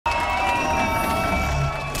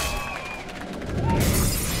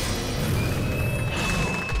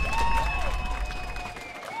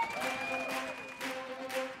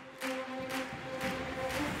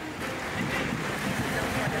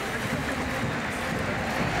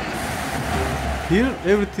Here,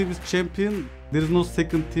 every team is champion. There is no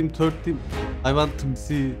second team, third team. I want to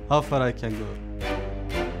see how far I can go.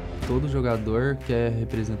 Todo jogador quer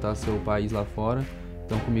representar seu país lá fora,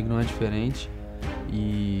 então comigo não é diferente.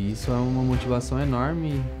 E isso é uma motivação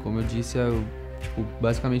enorme. Como eu disse, é tipo,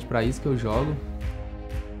 basicamente para isso que eu jogo.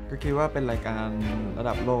 ก็คิดว่าเป็นรายการระ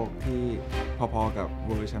ดับโลกที่พอๆกับ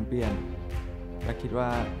World Champion และคิดว่า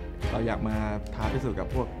เราอยากมาท้าพิสูจน์กับ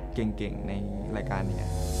พวกเก่งๆในรายการนี้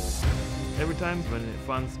Every time when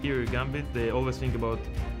fans hear Gambit, they always think about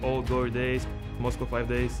all glory days, Moscow 5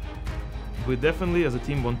 days. We definitely as a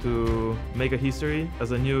team want to make a history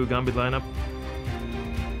as a new Gambit lineup.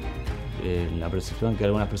 La percepción que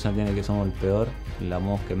algunas personas tienen que somos el peor, la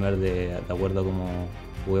vamos a quemar de acuerdo a cómo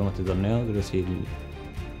juguemos este torneo. Creo que sí.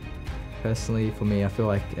 Personally, for me, I feel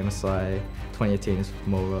like MSI 2018 is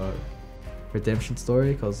more of a redemption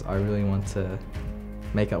story because I really want to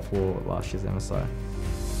make up for last year's MSI.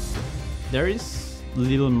 There is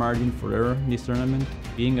little margin for error in this tournament.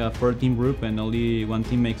 Being a 4-team group and only one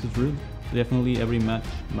team makes it through, definitely every match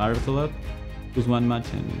matters a lot. Lose one match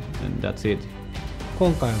and that's it.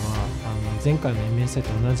 今回は前回の MSI と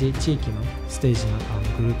同じ地域のステージ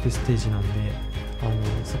グループステージなんで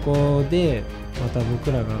そこでまた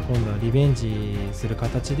僕らが今度はリベンジする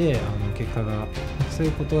形で結果がそうい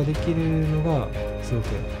うことができるのがすごく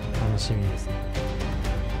楽しみですね。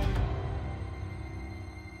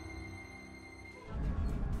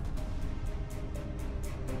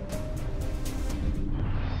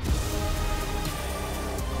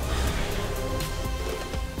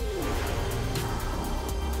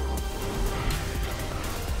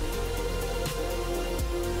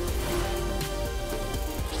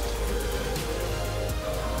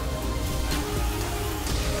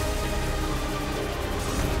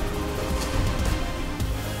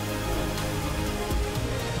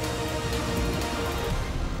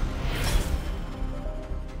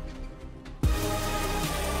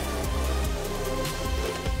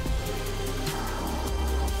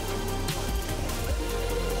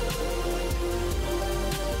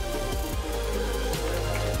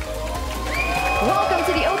Welcome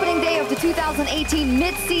to the opening day of the 2018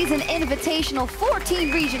 Mid-Season Invitational.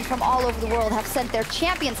 14 regions from all over the world have sent their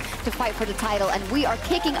champions to fight for the title, and we are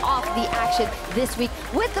kicking off the action this week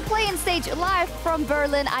with the play-in stage live from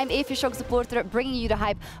Berlin. I'm Efishog supporter, bringing you the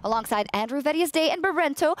hype alongside Andrew Vediasday and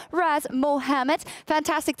Barento Raz Mohammed.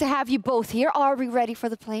 Fantastic to have you both here. Are we ready for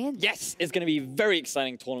the play-in? Yes, it's going to be a very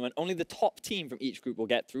exciting tournament. Only the top team from each group will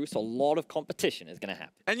get through, so a lot of competition is going to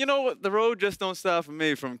happen. And you know what? The road just don't stop for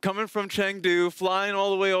me. From coming from Chengdu, flying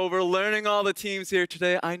all the way over, learning all the teams here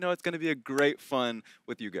today, I know it's going to be a great fun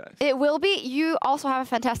with you guys. It will be. You also have a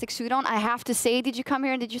fantastic suit on. I have to say, did you come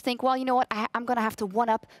here and did you think, well, you know what? I'm going to have to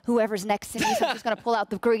one-up whoever's next to me, so I'm just going to pull out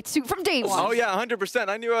the great suit from day one. Oh, yeah, 100%.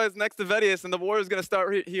 I knew I was next to Vedias, and the war is going to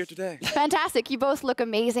start here today. Fantastic. You both look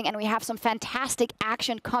amazing, and we have some fantastic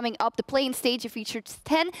action coming up. The play-in stage features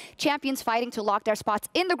 10 champions fighting to lock their spots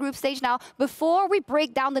in the group stage. Now, before we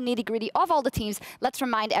break down the nitty-gritty of all the teams, let's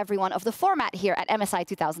remind everyone of the format here at MSI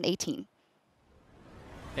 2018.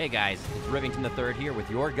 Hey guys, it's Rivington III here with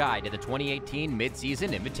your guide to the 2018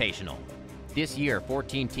 Mid-Season Invitational. This year,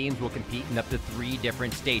 14 teams will compete in up to 3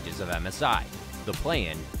 different stages of MSI: the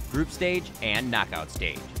play-in, group stage, and knockout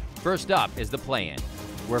stage. First up is the play-in,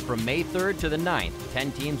 where from May 3rd to the 9th,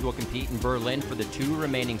 10 teams will compete in Berlin for the 2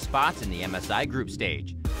 remaining spots in the MSI group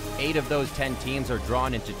stage. 8 of those 10 teams are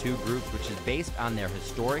drawn into 2 groups, which is based on their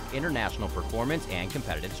historic international performance and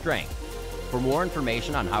competitive strength. For more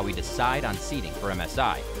information on how we decide on seeding for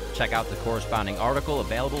MSI, check out the corresponding article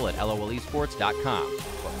available at lolesports.com.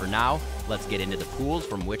 But for now, let's get into the pools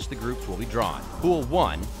from which the groups will be drawn. Pool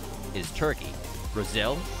 1 is Turkey,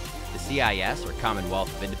 Brazil, the CIS or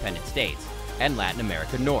Commonwealth of Independent States, and Latin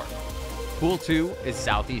America North. Pool 2 is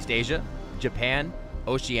Southeast Asia, Japan,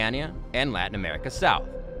 Oceania, and Latin America South.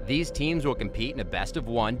 These teams will compete in a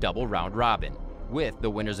best-of-1 double round robin, with the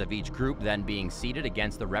winners of each group then being seeded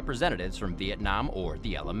against the representatives from Vietnam or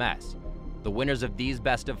the LMS. The winners of these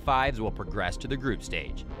best-of-5s will progress to the group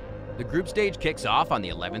stage. The group stage kicks off on the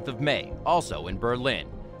 11th of May, also in Berlin,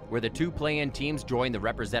 where the 2 play-in teams join the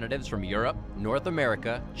representatives from Europe, North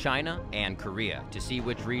America, China, and Korea to see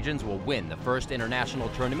which regions will win the first international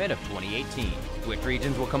tournament of 2018. Which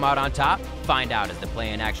regions will come out on top? Find out as the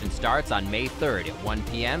play-in action starts on May 3rd at 1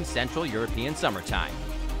 p.m. Central European Summer Time.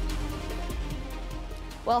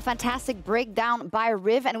 Well, fantastic breakdown by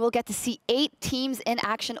Riv, and we'll get to see 8 teams in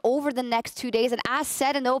action over the next 2 days. And as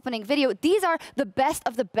said in the opening video, these are the best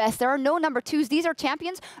of the best. There are no number 2s. These are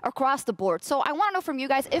champions across the board. So I want to know from you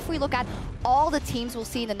guys, if we look at all the teams we'll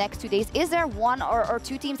see in the next 2 days, is there one or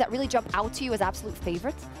 2 teams that really jump out to you as absolute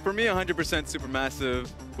favorites? For me, 100% Supermassive.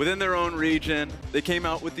 Within their own region, they came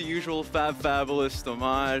out with the usual Fabulous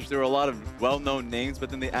homage. There were a lot of well-known names,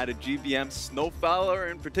 but then they added GBM,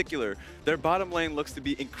 Snowfowler in particular. Their bottom lane looks to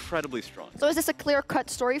be incredibly strong. So is this a clear-cut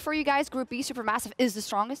story for you guys? Group B, Supermassive is the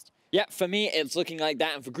strongest? Yeah, for me, it's looking like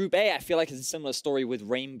that. And for Group A, I feel like it's a similar story with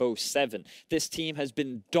Rainbow 7. This team has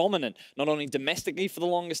been dominant, not only domestically for the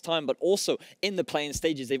longest time, but also in the playing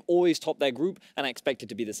stages. They've always topped their group, and I expect it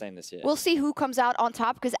to be the same this year. We'll see who comes out on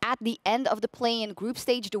top, because at the end of the play-in group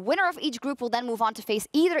stage, the winner of each group will then move on to face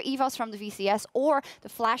either EVOS from the VCS or the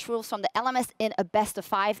Flash Wolves from the LMS in a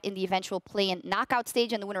best-of-5 in the eventual play-in knockout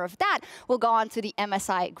stage. And the winner of that will go on to the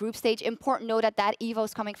MSI group stage. Important note that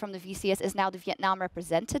EVOS coming from the VCS is now the Vietnam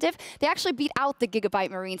representative. They actually beat out the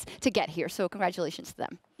Gigabyte Marines to get here, so congratulations to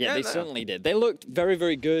them. Yeah, they certainly did. They looked very,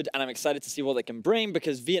 very good, and I'm excited to see what they can bring,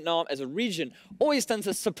 because Vietnam as a region always tends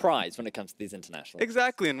to surprise when it comes to these internationals.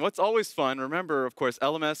 Exactly, and what's always fun, remember, of course,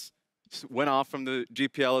 LMS went off from the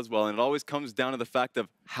GPL as well, and it always comes down to the fact of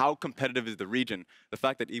how competitive is the region. The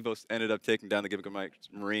fact that EVOS ended up taking down the Gigabyte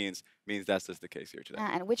Marines means that's just the case here today.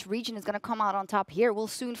 And which region is going to come out on top here, we'll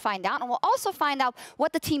soon find out. And we'll also find out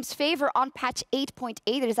what the teams favor on patch 8.8.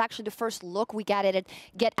 It is actually the first look we get at it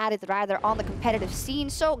on the competitive scene.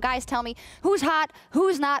 So guys, tell me, who's hot,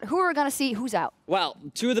 who's not, who are we going to see, who's out? Well,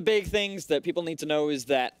 2 of the big things that people need to know is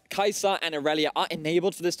that Xayah and Irelia are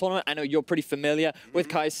enabled for this tournament. I know you're pretty familiar with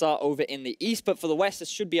Xayah over in the East, but for the West, this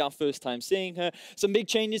should be our first time seeing her. Some big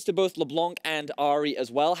changes to both LeBlanc and Ari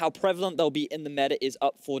as well. How prevalent they'll be in the meta is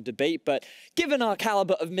up for debate, but given our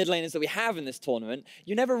caliber of mid laners that we have in this tournament,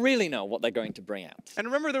 you never really know what they're going to bring out. And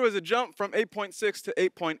remember, there was a jump from 8.6 to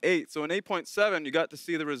 8.8, so in 8.7, you got to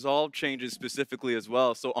see the resolve changes specifically as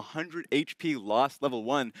well. So 100 HP lost level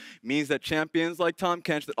 1 means that champions like Tom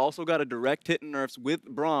Kench that also got a direct hit and nerfs with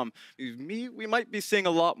Braum, we might be seeing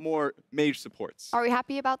a lot more mage supports. Are we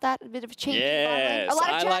happy about that? A bit of a change? Yes,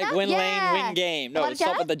 I like win lane, win game. No, let's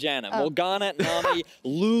stop with the Janna. Morgana, Nami,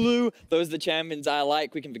 Lulu, those are the champions I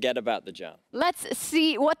like. We can forget about the Janna. Let's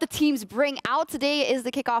see what the teams bring out. Today is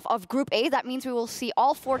the kickoff of Group A. That means we will see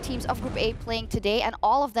all 4 teams of Group A playing today, and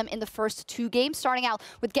all of them in the first 2 games, starting out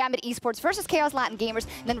with Gambit Esports versus Kaos Latin Gamers,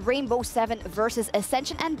 and then Rainbow 7 versus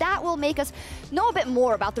Ascension. And that will make us know a bit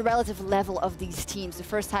more about the relative level of these teams the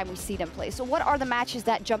first time we see them play. So what are the matches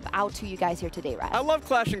that jump out to you guys here today, Raz? I love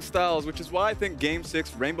clashing styles, which is why I think Game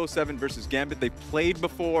 6, Rainbow 7 versus Gambit, they played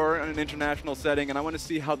before in an international setting, and I want to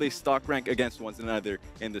see how they stock rank against one another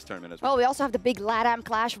in this tournament as well. Well, we also have the big LATAM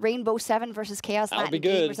clash, Rainbow 7 versus Kaos Latin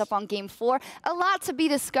Gamers up on Game 4. A lot to be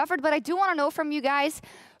discovered, but I do want to know from you guys,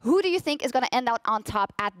 who do you think is going to end out on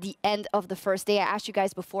top at the end of the first day? I asked you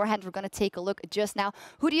guys beforehand. We're going to take a look just now.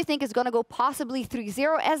 Who do you think is going to go possibly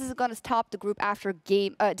 3-0, as is going to top the group after day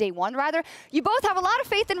 1, rather? You both have a lot of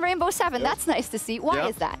faith in Rainbow 7. That's nice to see. Why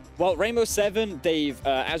is that? Well, Rainbow 7, they've,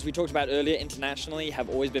 as we talked about earlier, internationally, have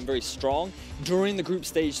always been very strong during the group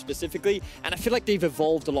stage specifically. And I feel like they've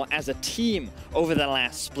evolved a lot as a team over the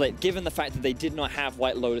last split, given the fact that they did not have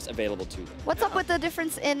White Lotus available to them. What's up with the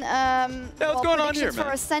difference in what's going on here,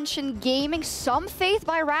 man? Ascension Gaming? Some faith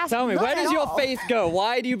by Raz. Tell me, where does your faith go?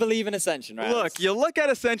 Why do you believe in Ascension, Raz? Look, you look at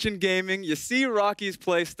Ascension Gaming, you see Rocky's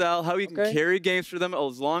playstyle, how he can carry games for them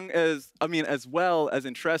as well as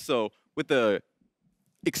in Tresso with the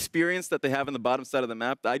experience that they have on the bottom side of the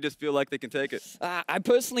map. I just feel like they can take it. I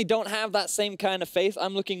personally don't have that same kind of faith.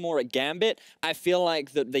 I'm looking more at Gambit. I feel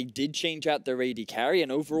like that they did change out their AD carry,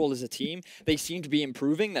 and overall as a team, they seem to be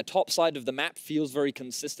improving. Their top side of the map feels very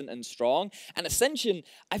consistent and strong. And Ascension,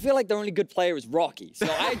 I feel like their only good player is Rocky. So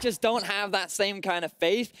I just don't have that same kind of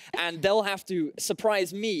faith, and they'll have to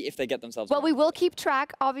surprise me if they get themselves Well, we will keep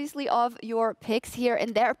track, obviously, of your picks here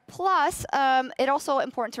and there. Plus, it's also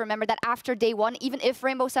important to remember that after day 1, even if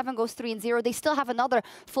Rainbow 7 goes 3-0, they still have another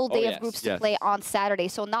full day of groups to play on Saturday.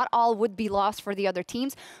 So not all would be lost for the other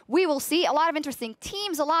teams. We will see a lot of interesting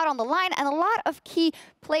teams, a lot on the line, and a lot of key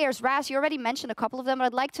players. Raz, you already mentioned a couple of them, but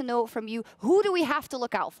I'd like to know from you, who do we have to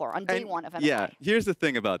look out for on day 1 of MSI? Yeah, here's the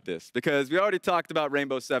thing about this, because we already talked about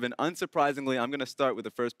Rainbow 7. Unsurprisingly, I'm going to start with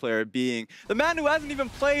the first player being the man who hasn't even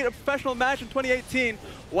played a professional match in 2018,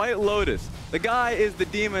 White Lotus. The guy is the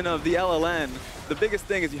demon of the LLN. The biggest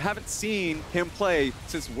thing is you haven't seen him play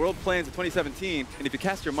since World Plans in 2017, and if you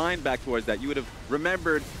cast your mind back towards that, you would have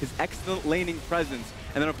remembered his excellent laning presence,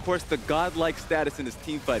 and then of course the godlike status in his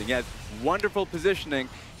team fighting. He has wonderful positioning.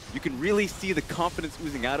 you can really see the confidence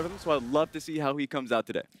oozing out of him, so I'd love to see how he comes out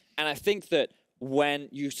today. And I think that when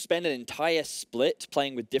you spend an entire split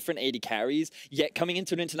playing with different AD carries, yet coming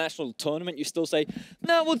into an international tournament, you still say,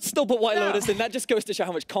 no, we'll still put White Lotus in. That just goes to show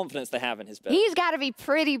how much confidence they have in his build. He's got to be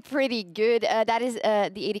pretty good. That is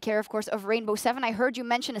the AD carry, of course, of Rainbow 7. I heard you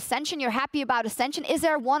mention Ascension. You're happy about Ascension. Is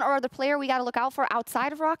there one or other player we got to look out for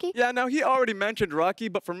outside of Rocky? Yeah, now he already mentioned Rocky,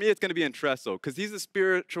 but for me it's going to be Entresso, because he's the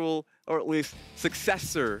spiritual, or at least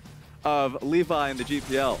successor of Levi in the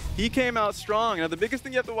GPL. He came out strong. Now the biggest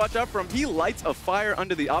thing you have to watch out for him, he lights a fire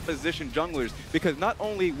under the opposition junglers, because not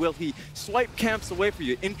only will he swipe camps away for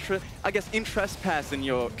you, trespass in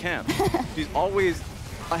your camp, he's always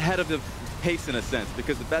ahead of the pace in a sense,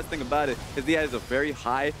 because the best thing about it is he has a very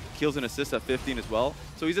high kills and assists at 15 as well.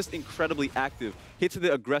 So he's just incredibly active. Hits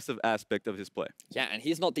the aggressive aspect of his play. Yeah, and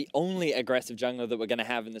he's not the only aggressive jungler that we're going to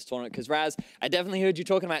have in this tournament, because Raz, I definitely heard you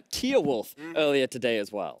talking about Tierwulf earlier today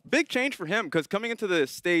as well. Big change for him, because coming into the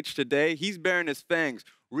stage today, he's bearing his fangs.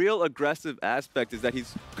 Real aggressive aspect is that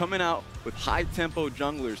he's coming out with high tempo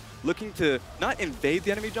junglers, looking to not invade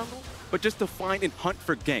the enemy jungle, but just to find and hunt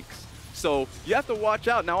for ganks. So you have to watch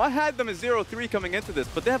out. Now, I had them as 0-3 coming into this,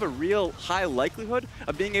 but they have a real high likelihood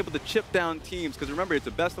of being able to chip down teams, because remember, it's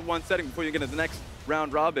a best-of-1 setting before you get into the next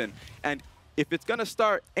round robin. And if it's going to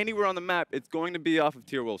start anywhere on the map, it's going to be off of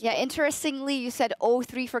Tierwulf. Yeah, interestingly, you said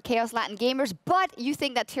 0-3 for Kaos Latin Gamers, but you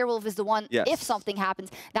think that Tierwulf is the one, if something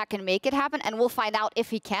happens, that can make it happen, and we'll find out if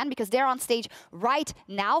he can, because they're on stage right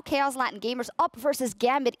now. Kaos Latin Gamers up versus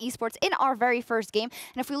Gambit Esports in our very first game.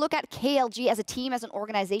 And if we look at KLG as a team, as an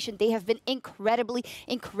organization, they have been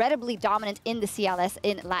incredibly dominant in the CLS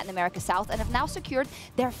in Latin America South, and have now secured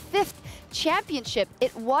their 5th championship.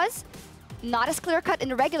 It was not as clear-cut in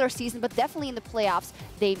the regular season, but definitely in the playoffs,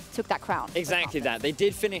 they took that crown. Exactly that. They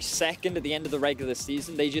did finish second at the end of the regular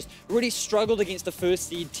season. They just really struggled against the first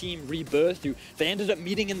seed team Rebirth, who they ended up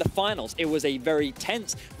meeting in the finals. It was a very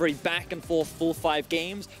tense, very back-and-forth full 5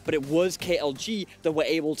 games, but it was KLG that were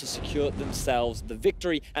able to secure themselves the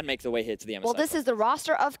victory and make their way here to the MSI. Well, this is the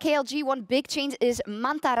roster of KLG. One big change is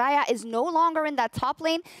Mantaraya is no longer in that top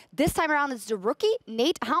lane. This time around, it's the rookie.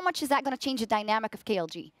 Nate, how much is that going to change the dynamic of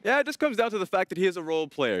KLG? Yeah, it just comes down to the fact that he is a role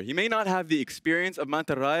player. He may not have the experience of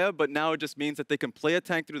Mantaraya, but now it just means that they can play a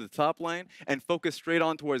tank through the top lane and focus straight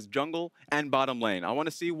on towards jungle and bottom lane. I want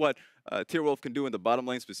to see what Tierwulf can do in the bottom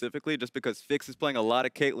lane specifically, just because Fix is playing a lot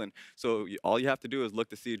of Caitlyn, so all you have to do is look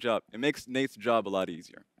to siege up. It makes Nate's job a lot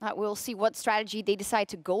easier. We'll see what strategy they decide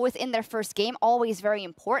to go with in their first game, always very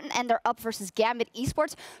important, and they're up versus Gambit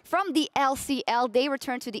Esports from the LCL. They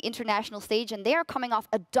return to the international stage, and they are coming off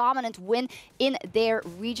a dominant win in their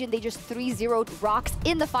region. They just 3-0'd Rocks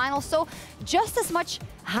in the final, so just as much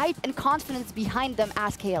hype and confidence behind them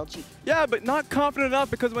as KLG. Yeah, but not confident enough,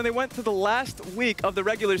 because when they went to the last week of the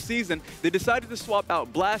regular season, they decided to swap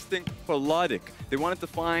out Blasting for Lodik. They wanted to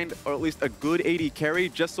find, or at least a good AD carry,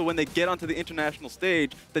 just so when they get onto the international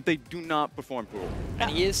stage, that they do not perform poorly. And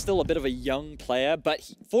he is still a bit of a young player, but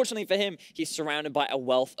fortunately for him, he's surrounded by a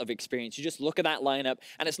wealth of experience. You just look at that lineup,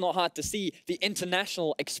 and it's not hard to see the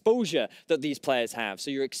international exposure that these players have. So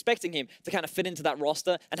you're expecting him to kind of fit into that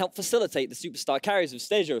roster and help facilitate the superstar carries of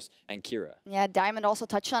Stejos and Kira. Yeah, Diamond also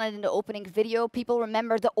touched on it in the opening video. People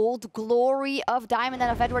remember the old glory of Diamond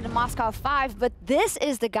and of Edward in Moscow 5, but this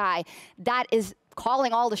is the guy that is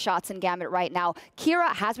calling all the shots in Gambit right now.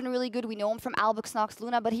 Kira has been really good. We know him from Albux Nox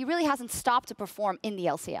Luna, but he really hasn't stopped to perform in the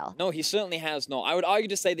LCL. No, he certainly has not. I would argue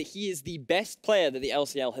to say that he is the best player that the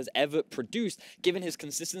LCL has ever produced, given his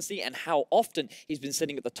consistency and how often he's been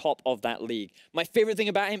sitting at the top of that league. My favorite thing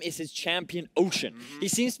about him is his champion Ocean. He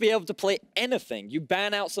seems to be able to play anything. You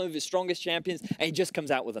ban out some of his strongest champions, and he just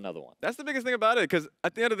comes out with another one. That's the biggest thing about it, because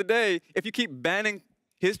at the end of the day, if you keep banning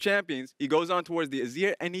his champions, he goes on towards the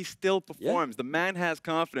Azir, and he still performs. The man has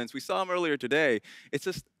confidence. We saw him earlier today. It's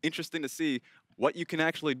just interesting to see what you can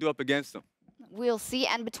actually do up against him. We'll see.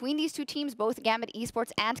 And between these two teams, both Gambit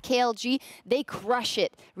Esports and KLG, they crush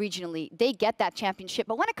it regionally. They get that championship.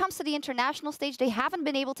 But when it comes to the international stage, they haven't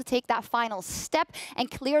been able to take that final step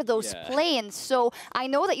and clear those play-ins. So I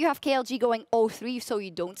know that you have KLG going 0-3, so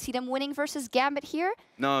you don't see them winning versus Gambit here?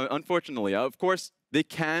 No, unfortunately. Of course, they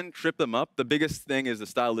can trip them up. The biggest thing is the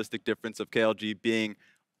stylistic difference of KLG being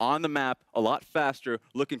on the map a lot faster,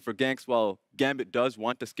 looking for ganks, while Gambit does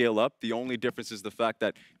want to scale up. The only difference is the fact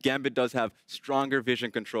that Gambit does have stronger vision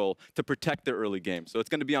control to protect their early game. So it's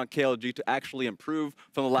going to be on KLG to actually improve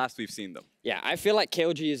from the last we've seen them. Yeah, I feel like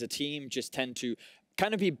KLG as a team just tend to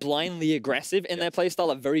kind of be blindly aggressive in their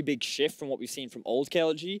playstyle, a very big shift from what we've seen from old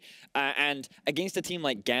KLG. And against a team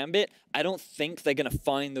like Gambit, I don't think they're going to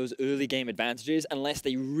find those early game advantages unless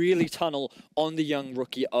they really tunnel on the young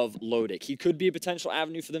rookie of Lodik. He could be a potential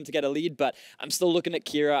avenue for them to get a lead, but I'm still looking at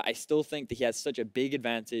Kira. I still think that he has such a big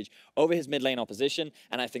advantage over his mid lane opposition,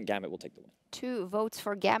 and I think Gambit will take the win. 2 votes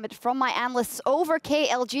for Gambit from my analysts over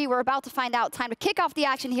KLG. We're about to find out. Time to kick off the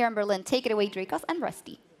action here in Berlin. Take it away, Dracos and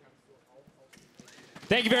Rusty.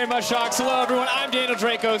 Thank you very much, Shox. Hello, everyone. I'm Daniel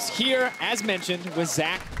Dracos here, as mentioned, with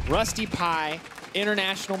Zach Rusty Pie,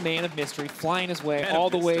 International Man of Mystery, flying his way all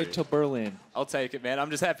the way to Berlin. I'll take it, man. I'm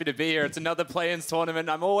just happy to be here. It's another play-ins tournament.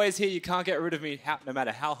 I'm always here. You can't get rid of me, no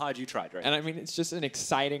matter how hard you try, Drake. And I mean, it's just an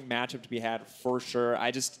exciting matchup to be had for sure.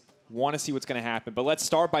 I just want to see what's going to happen. But let's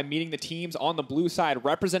start by meeting the teams on the blue side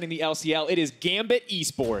representing the LCL. It is Gambit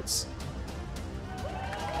Esports.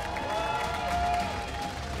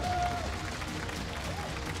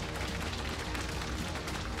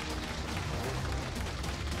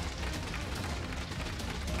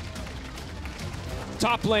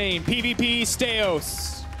 Top lane,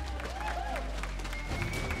 PVPStejos.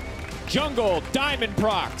 Jungle,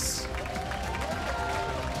 Diamondprox.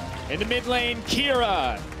 In the mid lane,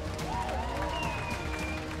 Kira.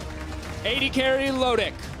 AD carry,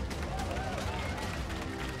 Lodik.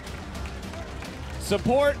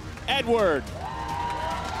 Support, Edward.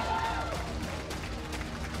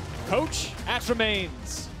 Coach,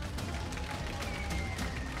 Atramains.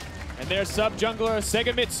 And their sub-jungler,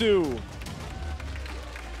 Segamitsu.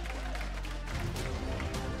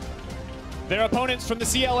 Their opponents from the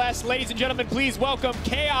CLS, ladies and gentlemen, please welcome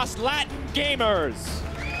Kaos Latin Gamers.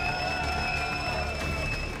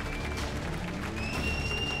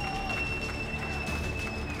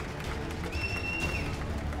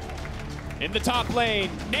 In the top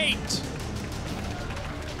lane, Nate.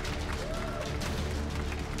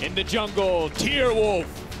 In the jungle, Tierwulf.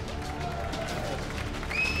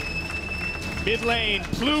 Mid lane,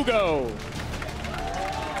 Plugo.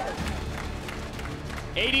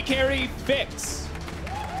 AD carry, Fix.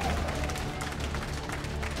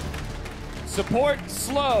 Support,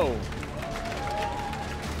 Slow.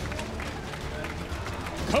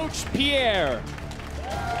 Coach, Pierre.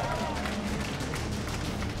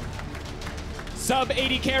 Sub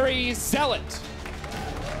AD carry, Zealot.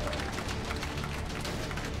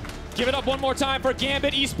 Give it up one more time for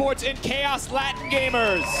Gambit Esports and Kaos Latin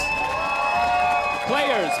Gamers.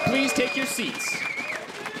 Players, please take your seats.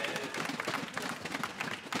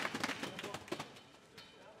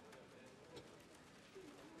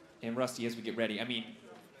 And Rusty, as we get ready, I mean,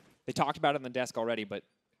 they talked about it on the desk already, but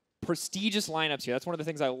prestigious lineups here. That's one of the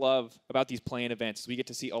things I love about these play-in events. We get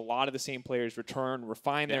to see a lot of the same players return,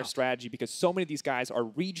 refine their strategy, because so many of these guys are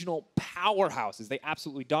regional powerhouses. They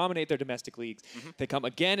absolutely dominate their domestic leagues. They come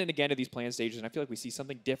again and again to these play-in stages, and I feel like we see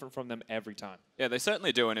something different from them every time. Yeah, they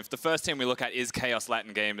certainly do. And if the first team we look at is Kaos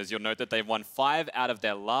Latin Gamers, you'll note that they've won 5 out of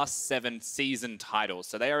their last 7 season titles.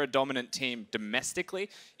 So they are a dominant team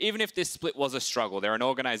domestically. Even if this split was a struggle, they're an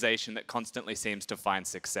organization that constantly seems to find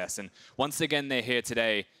success. And once again, they're here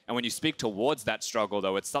today. And when you speak towards that struggle,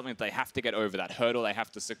 though, it's something that they have to get over, that hurdle they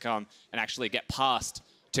have to succumb and actually get past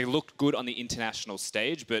to look good on the international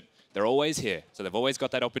stage. But they're always here, so they've always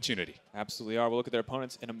got that opportunity. Absolutely are. We'll look at their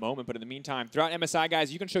opponents in a moment. But in the meantime, throughout MSI,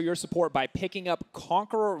 guys, you can show your support by picking up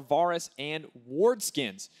Conqueror, Varus, and Ward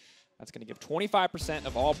skins. That's going to give 25%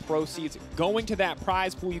 of all proceeds going to that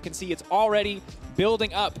prize pool. You can see it's already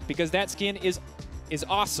building up because that skin is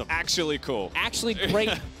awesome. Actually cool. Actually great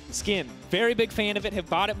skin. Very big fan of it. Have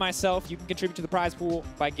bought it myself. You can contribute to the prize pool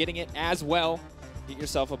by getting it as well. Get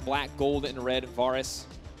yourself a black, gold, and red Varus.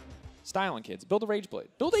 Styling, kids. Build a Rage Blade.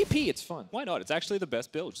 Build AP. It's fun. Why not? It's actually the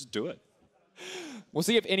best build. Just do it. We'll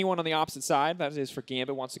see if anyone on the opposite side, that is for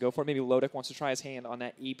Gambit, wants to go for it. Maybe Lodik wants to try his hand on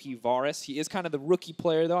that AP Varus. He is kind of the rookie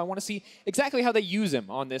player, though. I want to see exactly how they use him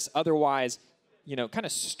on this otherwise, you know, kind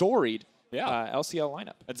of storied LCL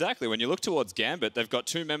lineup. Exactly. When you look towards Gambit, they've got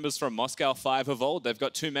 2 members from Moscow 5 of old. They've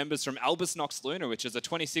got 2 members from Albus Nox Luna, which is a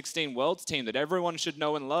 2016 Worlds team that everyone should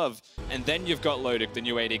know and love. And then you've got Lodik, the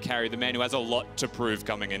new AD carry, the man who has a lot to prove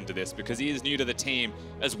coming into this because he is new to the team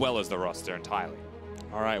as well as the roster entirely.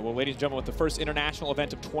 All right, well, ladies and gentlemen, with the first international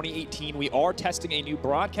event of 2018, we are testing a new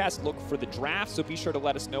broadcast look for the draft, so be sure to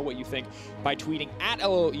let us know what you think by tweeting at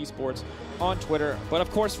LOL Esports on Twitter. But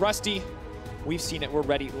of course, Rusty, we've seen it. We're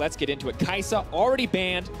ready. Let's get into it. Kaisa already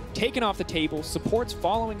banned, taken off the table, supports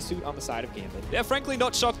following suit on the side of Gambit. Yeah, frankly,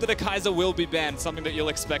 not shocked that a Kaisa will be banned, something that you'll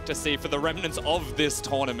expect to see for the remnants of this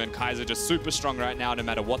tournament. Kaisa just super strong right now, no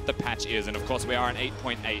matter what the patch is. And of course, we are an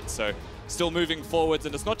 8.8, so still moving forwards,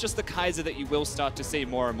 and it's not just the Kaiser that you will start to see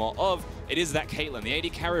more and more of, it is that Caitlyn. The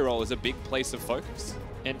AD carry role is a big place of focus.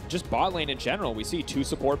 And just bot lane in general, we see 2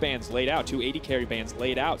 support bans laid out, 2 AD carry bans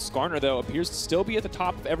laid out. Skarner, though, appears to still be at the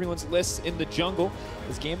top of everyone's lists in the jungle,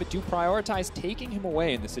 as Gambit do prioritize taking him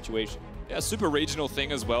away in this situation. Yeah, a super regional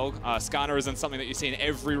thing as well. Skarner isn't something that you see in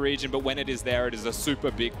every region, but when it is there, it is a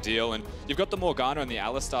super big deal. And you've got the Morgana and the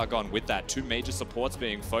Alistar gone with that. 2 major supports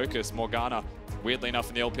being focused. Morgana, weirdly enough,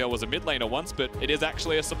 in the LPL was a mid laner once, but it is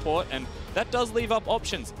actually a support, and that does leave up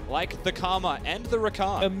options like the Karma and the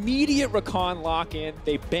Rakan. Immediate Rakan lock-in.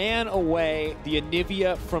 They ban away the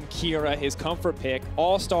Anivia from Kira, his comfort pick,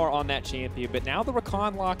 all-star on that champion, but now the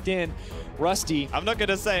Rakan locked in. Rusty. I'm not going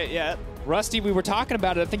to say it yet. Rusty, we were talking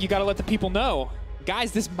about it. I think you got to let the people know.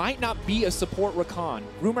 Guys, this might not be a support Rakan.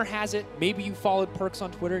 Rumor has it, maybe you followed Perks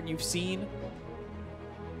on Twitter and you've seen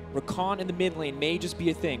Rakan in the mid lane may just be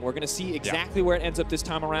a thing. We're going to see exactly where it ends up this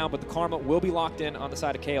time around, but the Karma will be locked in on the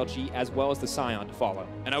side of KLG as well as the Sion to follow.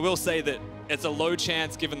 And I will say that it's a low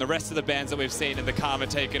chance given the rest of the bans that we've seen and the Karma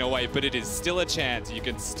taken away, but it is still a chance. You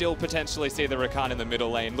can still potentially see the Rakan in the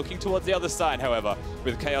middle lane. Looking towards the other side, however,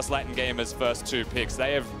 with Chaos Latin Gamers' first 2 picks,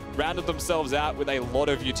 they have rounded themselves out with a lot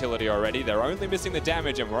of utility already. They're only missing the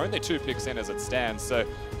damage, and we're only 2 picks in as it stands. So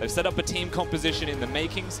they've set up a team composition in the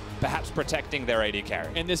makings, perhaps protecting their AD carry.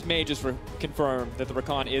 And this may just confirm that the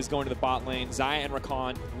Rakan is going to the bot lane. Xayah and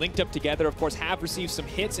Rakan linked up together, of course, have received some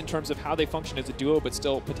hits in terms of how they function as a duo, but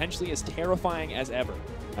still potentially as terrifying as ever.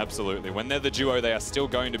 Absolutely. When they're the duo, they are still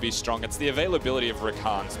going to be strong. It's the availability of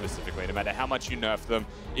Rakan specifically, no matter how much you nerf them.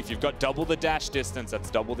 If you've got double the dash distance, that's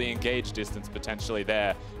double the engage distance potentially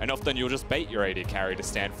there. And often you'll just bait your AD carry to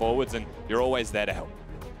stand forwards, and you're always there to help.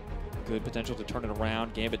 Good potential to turn it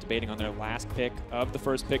around. Gambit debating on their last pick of the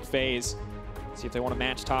first pick phase. See if they want to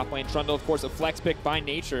match top lane. Trundle, of course, a flex pick by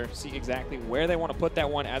nature. See exactly where they want to put that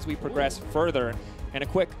one as we progress further. And a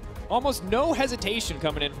quick, almost no hesitation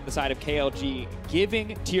coming in from the side of KLG,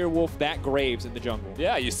 giving Tierwulf that Graves in the jungle.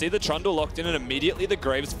 Yeah, you see the Trundle locked in, and immediately the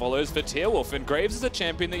Graves follows for Tierwulf. And Graves is a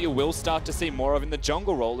champion that you will start to see more of in the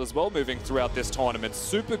jungle role as well moving throughout this tournament.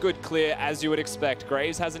 Super good clear, as you would expect.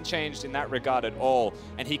 Graves hasn't changed in that regard at all,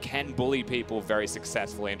 and he can bully people very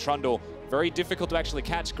successfully. And Trundle, very difficult to actually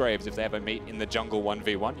catch Graves if they ever meet in the jungle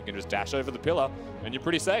 1v1. You can just dash over the pillar, and you're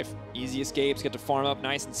pretty safe. Easy escapes, get to farm up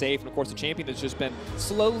nice and safe. And of course, a champion that's just been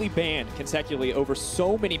slowly banned consecutively over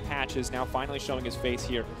so many patches, now finally showing his face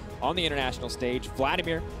here on the international stage.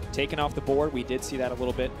 Vladimir taken off the board. We did see that a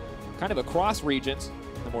little bit kind of across regions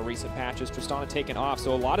in the more recent patches. Tristana taken off,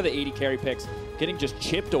 so a lot of the AD carry picks getting just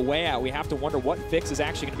chipped away at. We have to wonder what Fix is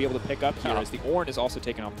actually going to be able to pick up here as the Ornn is also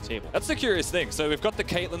taken off the table. That's the curious thing. So we've got the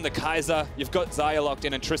Caitlyn, the Kaiser, you've got Xayah locked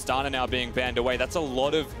in, and Tristana now being banned away. That's a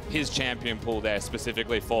lot of his champion pool there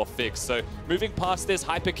specifically for Fix. So moving past this,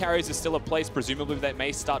 hyper carries is still a place presumably they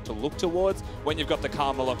may start to look towards when you've got the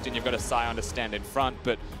Karma locked in, you've got a Sion to stand in front,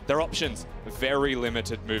 but their options very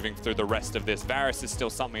limited moving through the rest of this. Varus is still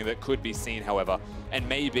something that could be seen, however, and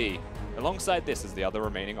maybe alongside this is the other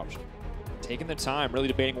remaining option. Taking the time, really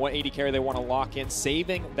debating what AD carry they want to lock in,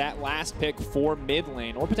 saving that last pick for mid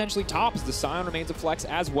lane, or potentially top, as the Sion remains a flex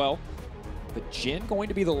as well. But Jhin going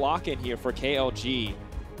to be the lock-in here for KLG.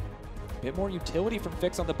 A bit more utility from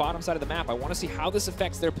Fix on the bottom side of the map. I want to see how this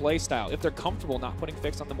affects their play style, if they're comfortable not putting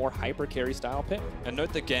Fix on the more hyper carry style pick. And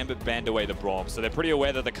note that Gambit banned away the Braum, so they're pretty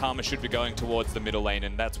aware that the Karma should be going towards the middle lane,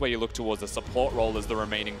 and that's where you look towards the support role as the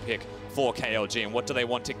remaining pick for KLG. And what do they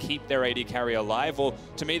want to keep their AD carry alive? Well,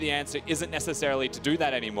 to me, the answer isn't necessarily to do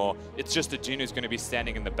that anymore. It's just that Jhin, who's going to be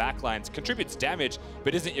standing in the back lines, contributes damage,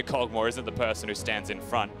 but isn't your Cogmore, isn't the person who stands in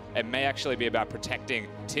front. It may actually be about protecting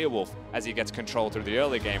Tierwulf as he gets control through the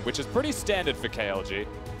early game, which is pretty standard for KLG.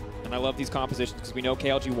 And I love these compositions because we know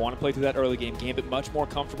KLG want to play through that early game. Gambit much more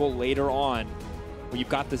comfortable later on, where you've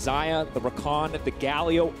got the Xayah, the Rakan, the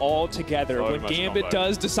Galio all together. So when Gambit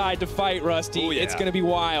does decide to fight, Rusty, it's going to be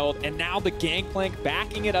wild. And now the Gangplank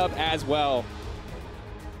backing it up as well.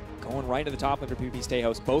 Going right to the top lane for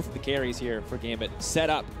PVPStejos. Both of the carries here for Gambit set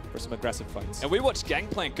up for some aggressive fights. And we watched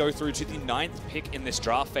Gangplank go through to the 9th pick in this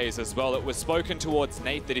draft phase as well. It was spoken towards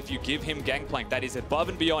Nate that if you give him Gangplank, that is above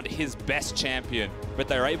and beyond his best champion. But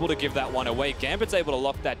they're able to give that one away. Gambit's able to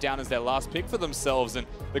lock that down as their last pick for themselves. And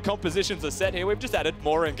the compositions are set here. We've just added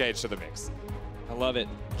more engage to the mix. I love it.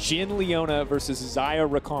 Jhin Leona versus Xayah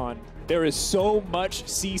Rakan. There is so much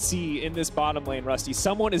CC in this bottom lane, Rusty.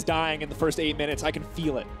 Someone is dying in the first 8 minutes. I can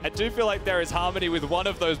feel it. I do feel like there is harmony with one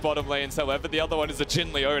of those bottom lanes, however. The other one is a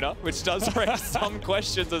Jhin Leona, which does raise some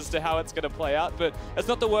questions as to how it's going to play out. But it's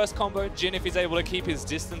not the worst combo. Jhin, if he's able to keep his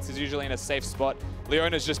distance, is usually in a safe spot.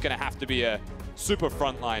 Leona's just going to have to be a super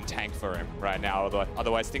frontline tank for him right now.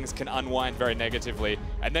 Otherwise, things can unwind very negatively.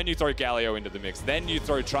 And then you throw Galio into the mix. Then you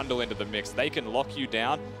throw Trundle into the mix. They can lock you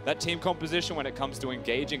down. That team composition when it comes to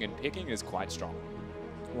engaging and picking is quite strong.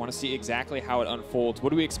 We want to see exactly how it unfolds. What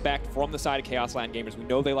do we expect from the side of Kaos Latin Gamers? We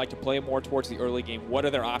know they like to play more towards the early game. What are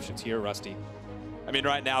their options here, Rusty? I mean,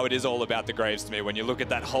 right now it is all about the Graves to me. When you look at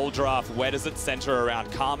that whole draft, where does it center around?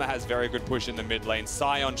 Karma has very good push in the mid lane.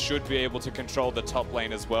 Sion should be able to control the top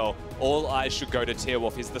lane as well. All eyes should go to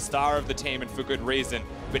Tierwulf. He's the star of the team and for good reason,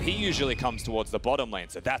 but he usually comes towards the bottom lane,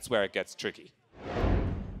 so that's where it gets tricky.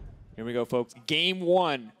 Here we go, folks. Game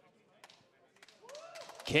 1.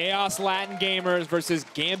 Kaos Latin Gamers versus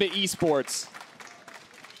Gambit Esports.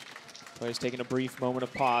 Players taking a brief moment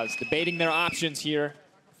of pause, debating their options here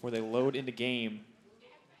before they load into game.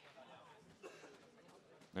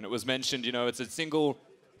 And it was mentioned, you know, it's a single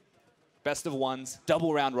best of ones,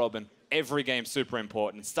 double round robin. Every game super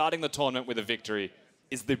important. Starting the tournament with a victory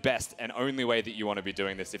is the best and only way that you want to be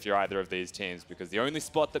doing this if you're either of these teams, because the only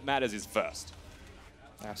spot that matters is first.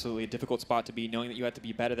 Absolutely a difficult spot to be, knowing that you have to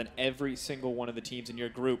be better than every single one of the teams in your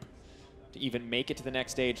group to even make it to the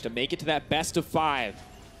next stage, to make it to that best of 5,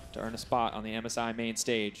 to earn a spot on the MSI main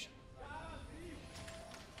stage.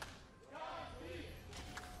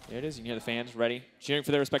 There it is. You can hear the fans ready, cheering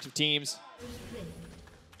for their respective teams.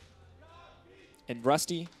 And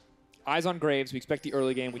Rusty, eyes on Graves. We expect the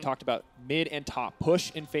early game. We talked about mid and top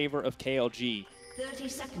push in favor of KLG. 30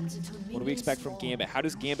 seconds until what do we expect from Gambit? How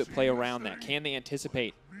does Gambit play around that? Can they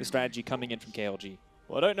anticipate the strategy coming in from KLG?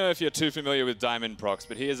 Well, I don't know if you're too familiar with Diamondprox,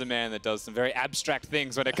 but he is a man that does some very abstract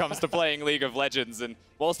things when it comes to playing League of Legends. And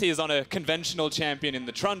whilst he is on a conventional champion in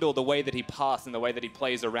the Trundle, the way that he passes and the way that he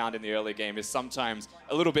plays around in the early game is sometimes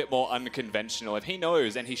a little bit more unconventional. If he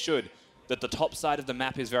knows, and he should, that the top side of the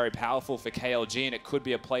map is very powerful for KLG and it could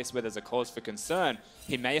be a place where there's a cause for concern,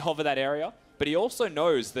 he may hover that area, but he also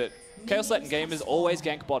knows that Kaos Latin Gamers always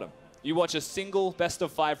gank bottom. You watch a single best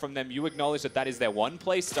of 5 from them, you acknowledge that that is their one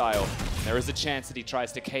play style. There is a chance that he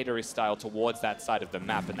tries to cater his style towards that side of the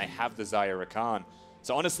map, and they have the Xayah Rakan.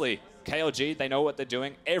 So honestly, KLG, they know what they're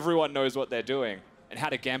doing. Everyone knows what they're doing. And how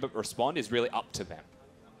to Gambit respond is really up to them.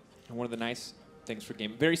 And one of the nice things for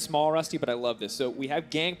Gambit, very small, Rusty, but I love this. So we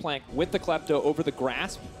have Gangplank with the Klepto over the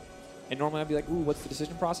Grasp. And normally I'd be like, ooh, what's the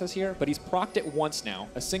decision process here? But he's procced it once now,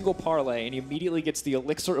 a single parlay, and he immediately gets the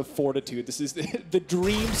Elixir of Fortitude. This is the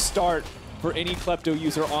dream start for any Klepto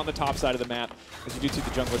user on the top side of the map, as you do see the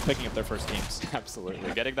junglers picking up their first teams.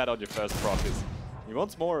 Absolutely. Getting that on your first proc is, he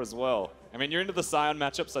wants more as well. I mean, you're into the Sion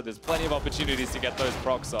matchup, so there's plenty of opportunities to get those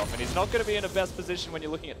procs off, and he's not going to be in a best position when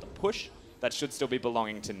you're looking at the push. That should still be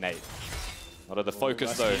belonging to Nate. A lot of the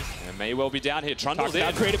focus, though, and may well be down here. Trundle's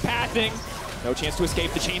in. Creative pathing. No chance to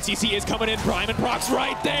escape. The chain CC is coming in. Diamondprox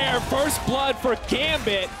right there. First blood for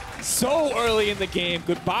Gambit. So early in the game.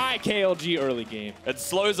 Goodbye, KLG early game. It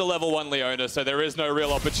slows a level 1 Leona, so there is no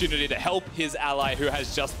real opportunity to help his ally who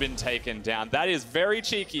has just been taken down. That is very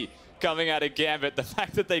cheeky coming out of Gambit. The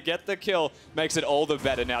fact that they get the kill makes it all the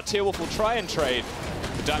better. Now, Tierwulf will try and trade,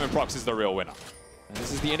 but Diamondprox is the real winner. And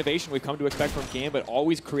this is the innovation we've come to expect from Gambit,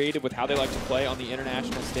 always creative with how they like to play on the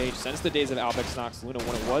international stage since the days of Albex Nox Luna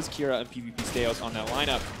when it was Kira and PVPStejos on that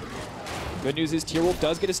lineup. Good news is Tierwulf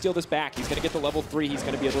does get to steal this back. He's going to get the level 3. He's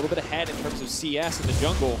going to be a little bit ahead in terms of CS in the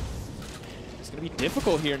jungle. It's going to be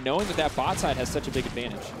difficult here knowing that that bot side has such a big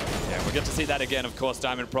advantage. Yeah, we'll get to see that again, of course.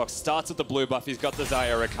 Diamondprox starts with the blue buff. He's got the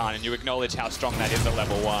Xayah Rakan, and you acknowledge how strong that is at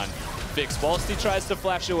level 1. Fix. Whilst he tries to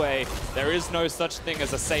flash away, there is no such thing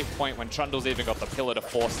as a safe point when Trundle's even got the pillar to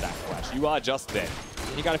force that flash. You are just there.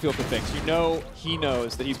 You got to feel for Fix. You know he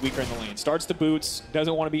knows that he's weaker in the lane. Starts to boots,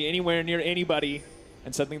 doesn't want to be anywhere near anybody,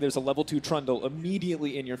 and suddenly there's a level 2 Trundle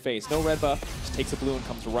immediately in your face. No red buff, just takes a blue and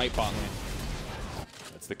comes right bot lane.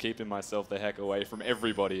 That's the keeping myself the heck away from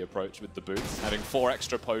everybody approach with the boots. Having 4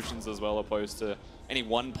 extra potions as well, opposed to any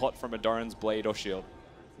 1 pot from a Doran's blade or shield.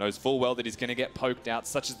 Knows full well that he's going to get poked out,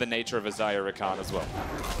 such is the nature of a Xayah Rakan as well.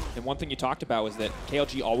 And one thing you talked about was that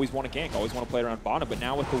KLG always want to gank, always want to play around bottom, but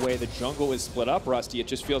now with the way the jungle is split up, Rusty, it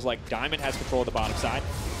just feels like Diamond has control of the bottom side.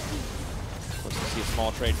 Of course, we see a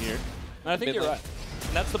small trade here. And I think you're right.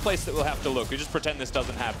 And that's the place that we'll have to look. We just pretend this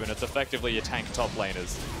doesn't happen. It's effectively your tank top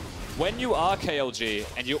laners. When you are KLG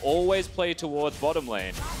and you always play towards bottom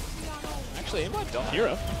lane, actually, it might die.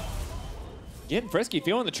 Hero. Getting frisky,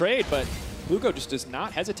 feeling the trade, but Plugo just does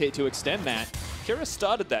not hesitate to extend that. Kira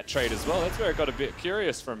started that trade as well. That's where it got a bit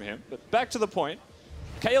curious from him. But back to the point.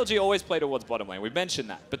 KLG always play towards bottom lane. We mentioned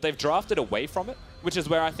that. But they've drafted away from it, which is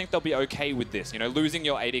where I think they'll be okay with this. You know, losing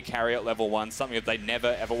your AD carry at level 1, something that they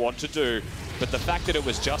never, ever want to do. But the fact that it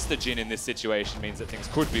was just the Jhin in this situation means that things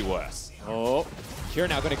could be worse. Oh, Kira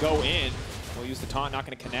now going to go in. We'll use the taunt, not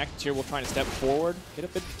going to connect. Tierwulf trying to step forward, get a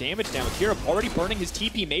bit of damage down. Kira already burning his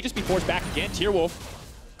TP, may just be forced back again. Tierwulf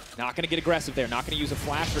not going to get aggressive there, not going to use a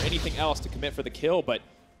flash or anything else to commit for the kill, but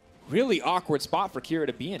really awkward spot for Kira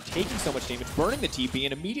to be in, taking so much damage, burning the TP,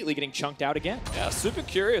 and immediately getting chunked out again. Yeah, super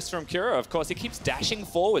curious from Kira. Of course, he keeps dashing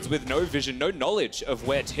forwards with no vision, no knowledge of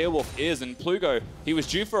where Tierwulf is. And Plugo, he was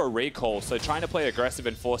due for a recall, so trying to play aggressive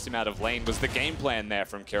and force him out of lane was the game plan there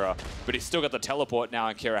from Kira. But he's still got the teleport now,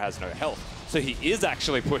 and Kira has no health. So he is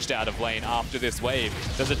actually pushed out of lane after this wave.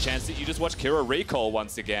 There's a chance that you just watch Kira recall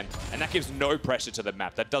once again, and that gives no pressure to the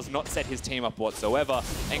map. That does not set his team up whatsoever,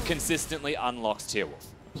 and consistently unlocks Tierwulf.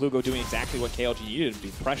 Plugo doing exactly what KLG needed to be,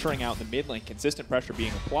 pressuring out in the mid lane, consistent pressure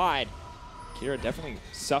being applied. Kira definitely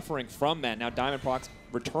suffering from that. Now Diamondprox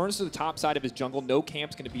returns to the top side of his jungle. No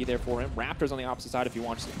camp's going to be there for him. Raptor's on the opposite side if he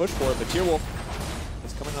wants to push for it, but Tierwulf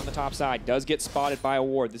is coming on the top side. Does get spotted by a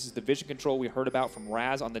ward. This is the vision control we heard about from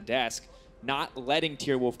Raz on the desk, not letting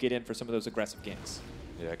Tierwulf get in for some of those aggressive ganks.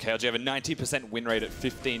 Yeah, KLG have a 90% win rate at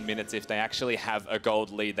 15 minutes if they actually have a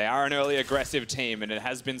gold lead. They are an early aggressive team, and it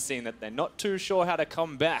has been seen that they're not too sure how to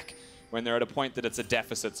come back when they're at a point that it's a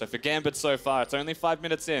deficit. So for Gambit so far, it's only 5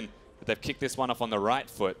 minutes in, but they've kicked this one off on the right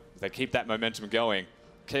foot. They keep that momentum going.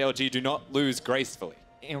 KLG do not lose gracefully.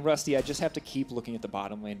 And Rusty, I just have to keep looking at the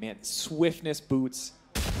bottom lane, man. Swiftness boots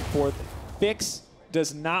for Fix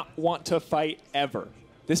does not want to fight ever.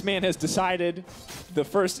 This man has decided the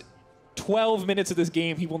first 12 minutes of this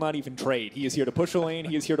game, he will not even trade. He is here to push a lane.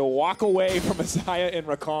 He is here to walk away from Xayah and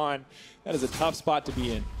Rakan. That is a tough spot to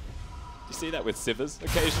be in. You see that with Sivers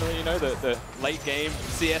occasionally, you know, the late game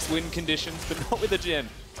CS win conditions, but not with a Jhin.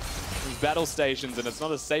 These battle stations, and it's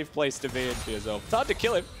not a safe place to be in for yourself. It's hard to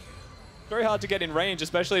kill him. Very hard to get in range,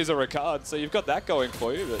 especially as a Rakan, so you've got that going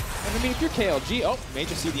for you. But and I mean, if you're KLG, oh, may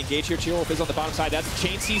just see the engage here. Tierwulf is on the bottom side. That's the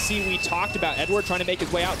chain CC we talked about. Edward trying to make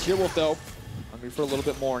his way out. Tierwulf, though, hungry for a little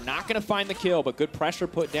bit more. Not going to find the kill, but good pressure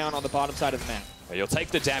put down on the bottom side of the map. You'll take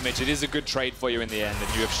the damage. It is a good trade for you in the end,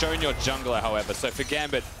 and you have shown your jungler, however. So for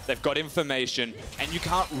Gambit, they've got information, and you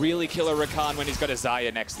can't really kill a Rakan when he's got a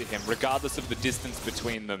Xayah next to him, regardless of the distance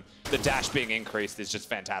between them. The dash being increased is just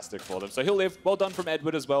fantastic for them. So he'll live. Well done from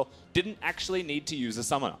Edward as well. Didn't actually need to use a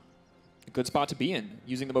summoner. A good spot to be in,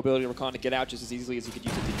 using the mobility of Rakan to get out just as easily as he could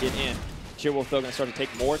use it to get in. Tierwulf, though, going to start to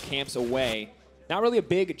take more camps away. Not really a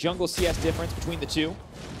big jungle CS difference between the two.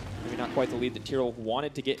 Maybe not quite the lead that Tierwulf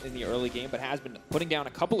wanted to get in the early game, but has been putting down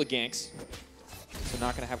a couple of ganks. So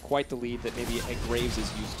not going to have quite the lead that maybe a Graves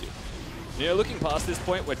is used to. You know, looking past this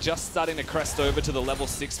point, we're just starting to crest over to the level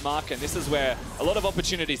 6 mark, and this is where a lot of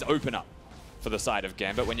opportunities open up for the side of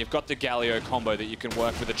Gambit, when you've got the Galio combo that you can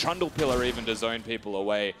work with a Trundle pillar even to zone people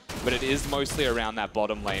away, but it is mostly around that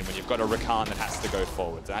bottom lane when you've got a Rakan that has to go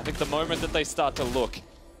forwards. And I think the moment that they start to look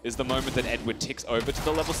is the moment that Edward ticks over to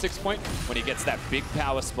the level 6 point, when he gets that big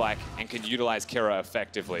power spike and can utilize Kira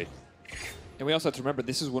effectively. And we also have to remember,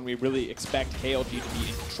 this is when we really expect KLG to be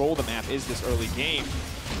in control of the map, is this early game.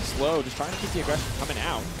 Slow, just trying to keep the aggression coming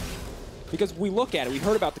out. Because we look at it, we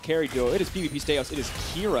heard about the carry duo, it is PVPStejos, it is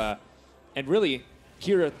Kira, and really,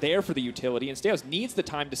 Kira there for the utility, and Stejos needs the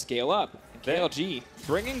time to scale up. And KLG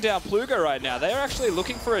bringing down Plugo right now. They're actually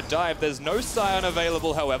looking for a dive. There's no Sion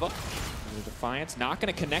available, however. The Defiance not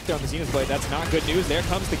going to connect there on the Zenith Blade. That's not good news. There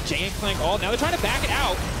comes the Gangplank ult. Now they're trying to back it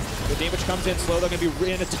out. The damage comes in slow. They're going to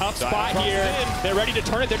be in a tough spot here. They're ready to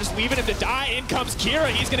turn it. They're just leaving him to die. In comes Kira.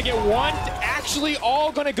 He's going to get one. Actually,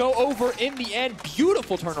 all going to go over in the end.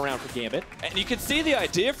 Beautiful turnaround for Gambit. And you can see the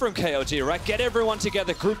idea from KLG, right? Get everyone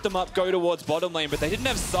together, group them up, go towards bottom lane. But they didn't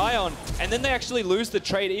have Sion. And then they actually lose the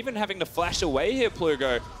trade, even having to flash away here,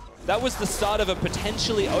 Plugo. That was the start of a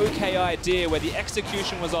potentially okay idea where the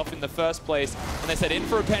execution was off in the first place, and they said, in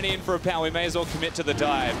for a penny, in for a pound, we may as well commit to the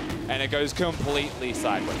dive, and it goes completely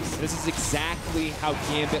sideways. This is exactly how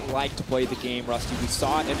Gambit liked to play the game, Rusty. We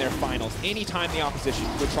saw it in their finals. Anytime the opposition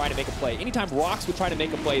would try to make a play, anytime Rocks would try to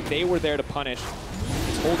make a play, they were there to punish.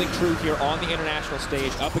 It's holding true here on the international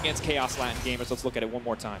stage up against Kaos Latin Gamers. Let's look at it one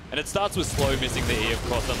more time. And it starts with Slow missing the E, of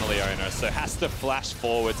course, on the Leona, so has to flash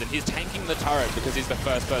forwards, and he's tanking the turret because he's the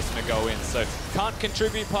first person to go in, so can't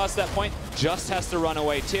contribute past that point, just has to run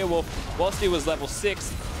away. Tierwulf, whilst he was level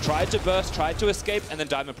 6, tried to burst, tried to escape, and then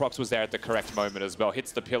Diamondprox was there at the correct moment as well,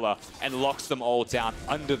 hits the pillar and locks them all down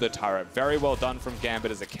under the turret. Very well done from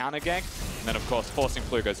Gambit as a counter gank, and then of course forcing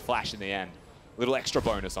Plugo's flash in the end. Little extra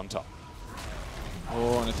bonus on top.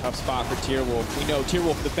 Oh, and a tough spot for Tierwulf. We know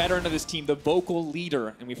Tierwulf, the veteran of this team, the vocal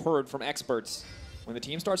leader, and we've heard from experts, when the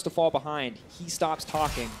team starts to fall behind, he stops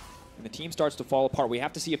talking, and the team starts to fall apart. We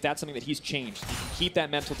have to see if that's something that he's changed. He can keep that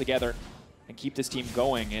mental together and keep this team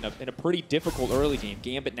going in a pretty difficult early game.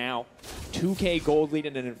 Gambit now 2K gold lead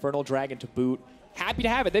and an Infernal Dragon to boot. Happy to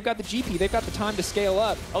have it. They've got the GP. They've got the time to scale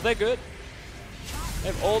up. Oh, they're good. They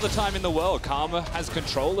have all the time in the world. Karma has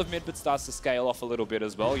control of mid, but starts to scale off a little bit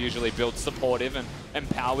as well. Usually builds supportive and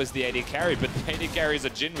empowers the AD carry, but the AD carry is a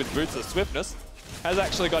Jhin with boots of swiftness. Has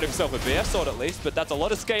actually got himself a BF sword at least, but that's a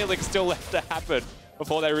lot of scaling still left to happen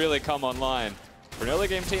before they really come online. For an early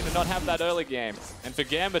game team to not have that early game, and for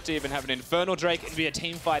Gambit to even have an Infernal Drake and be a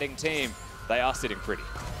team fighting team, they are sitting pretty.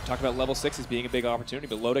 Talk about level 6 as being a big opportunity,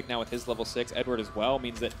 but Lodik now with his level 6, Edward as well,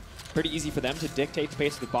 means that pretty easy for them to dictate the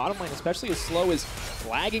pace of the bottom lane, especially as Slow is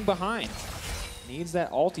lagging behind. Needs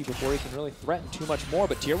that ulti before he can really threaten too much more,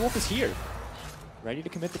 but Tierwulf is here. Ready to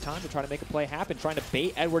commit the time to try to make a play happen, trying to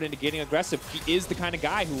bait Edward into getting aggressive. He is the kind of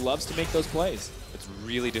guy who loves to make those plays. It's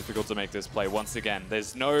really difficult to make this play once again.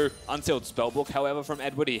 There's no unsealed spellbook, however, from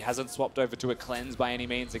Edward. He hasn't swapped over to a cleanse by any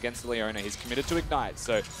means against Leona. He's committed to Ignite,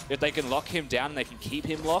 so if they can lock him down and they can keep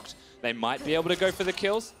him locked, they might be able to go for the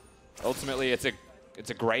kills. Ultimately, it's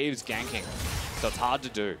a Graves ganking, so it's hard to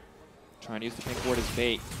do. Trying to use the pink ward as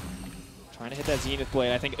bait. Trying to hit that Zenith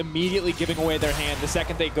Blade, I think immediately giving away their hand the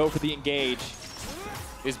second they go for the engage.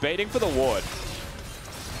 He's baiting for the ward.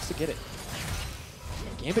 Wants to get it.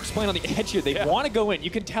 Gambit just playing on the edge here. They want to go in,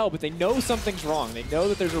 you can tell, but they know something's wrong. They know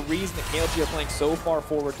that there's a reason that KLG are playing so far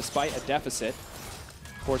forward despite a deficit.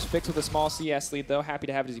 Of course, Fix with a small CS lead, though. Happy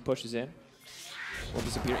to have it as he pushes in. Will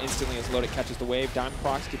disappear instantly as Lodik catches the wave.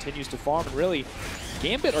 Diamondprox continues to farm, and really,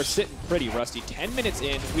 Gambit are sitting pretty, Rusty. 10 minutes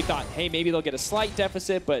in, we thought, hey, maybe they'll get a slight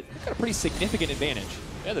deficit, but they've got a pretty significant advantage.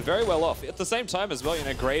 Yeah, they're very well off. At the same time as well, you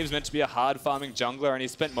know, Graves meant to be a hard farming jungler, and he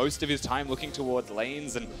spent most of his time looking towards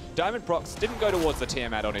lanes, and Diamondprox didn't go towards the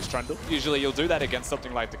Tiamat on his Trundle. Usually you'll do that against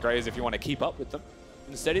something like the Graves if you want to keep up with them.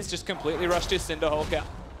 Instead, he's just completely rushed his Cinderhulk out.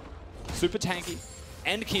 Super tanky,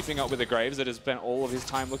 and keeping up with the Graves that has spent all of his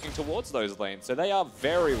time looking towards those lanes. So they are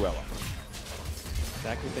very well off.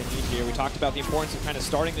 Exactly what they need here. We talked about the importance of kind of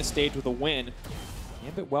starting this stage with a win.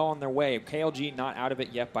 Gambit well on their way. KLG not out of it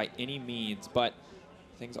yet by any means, but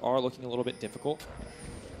things are looking a little bit difficult.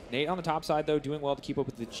 Nate on the top side, though, doing well to keep up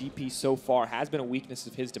with the GP so far. Has been a weakness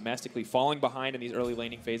of his domestically, falling behind in these early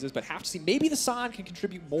laning phases, but have to see maybe the Sion can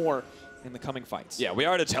contribute more in the coming fights. Yeah, we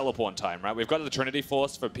are at a teleport time, right? We've got the Trinity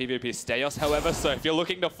Force for PVPStejos, however, so if you're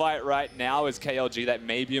looking to fight right now as KLG, that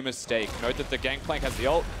may be a mistake. Note that the Gangplank has the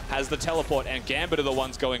ult, has the teleport, and Gambit are the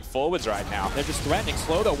ones going forwards right now. They're just threatening.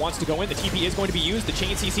 Slow, though, wants to go in. The TP is going to be used. The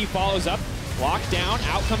chain CC follows up. Locked down.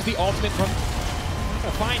 Out comes the ultimate from...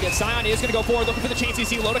 Find it. Sion is going to go forward, looking for the chain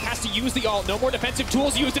CC. Lodik has to use the ult. No more defensive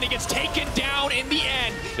tools used, and he gets taken down in the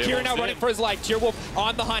end. Kira now running for his life. Tierwulf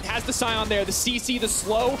on the hunt, has the Sion there. The CC, the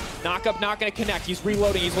slow. Knockup not going to connect. He's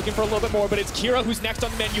reloading. He's looking for a little bit more, but it's Kira who's next on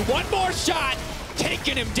the menu. One more shot!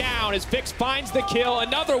 Taking him down as Vix finds the kill.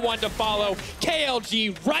 Another one to follow.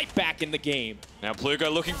 KLG right back in the game. Now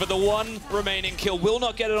Plugo looking for the one remaining kill. Will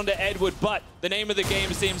not get it onto Edward, but the name of the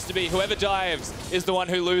game seems to be whoever dives is the one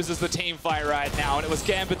who loses the team fight right now. And it was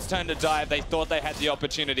Gambit's turn to dive. They thought they had the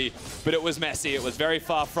opportunity, but it was messy. It was very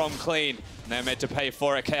far from clean. And they're meant to pay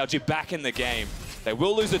for it. KLG back in the game. They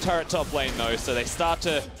will lose the turret top lane though, so they start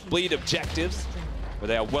to bleed objectives, but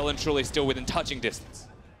they are well and truly still within touching distance.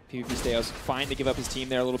 PVPStejos fine to give up his team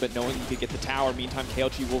there a little bit, knowing he could get the tower. Meantime,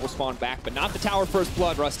 KLG will respond back, but not the tower first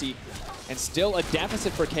blood, Rusty. And still a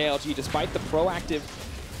deficit for KLG, despite the proactive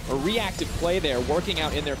or reactive play there working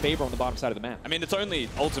out in their favor on the bottom side of the map. I mean, it's only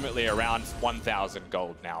ultimately around 1,000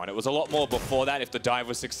 gold now, and it was a lot more before that. If the dive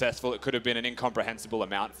was successful, it could have been an incomprehensible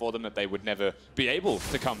amount for them that they would never be able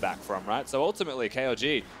to come back from, right? So ultimately,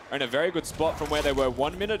 KLG are in a very good spot from where they were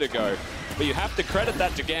 1 minute ago. But you have to credit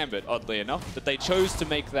that to Gambit, oddly enough, that they chose to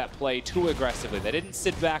make that play too aggressively. They didn't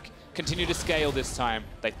sit back, continue to scale this time.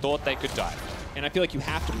 They thought they could dive. And I feel like you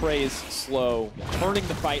have to praise Slow, turning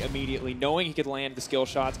the fight immediately, knowing he could land the skill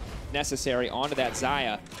shots necessary onto that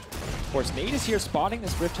Xayah. Of course, Nate is here spotting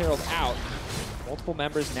this Rift Herald out. Multiple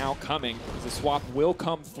members now coming, as the swap will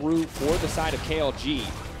come through for the side of KLG.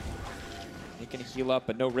 Nate can heal up,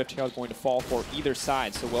 but no Rift Herald going to fall for either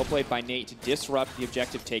side. So well played by Nate to disrupt the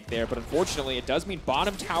objective take there. But unfortunately, it does mean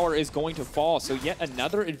bottom tower is going to fall. So yet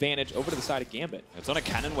another advantage over to the side of Gambit. It's on a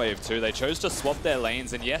cannon wave too. They chose to swap their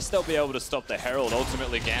lanes, and yes, they'll be able to stop the Herald.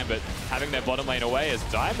 Ultimately, Gambit having their bottom lane away as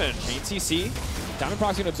Diamond. Chain CC. Diamondprox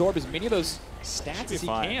going to absorb as many of those stats as he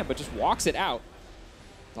can, but just walks it out.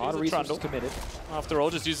 A lot of resources committed. After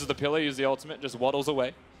all, just uses the pillar, uses the ultimate, just waddles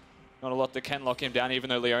away. Not a lot that can lock him down, even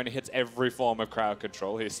though Leona hits every form of crowd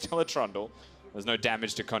control. He's still a Trundle. There's no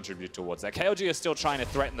damage to contribute towards that. KLG is still trying to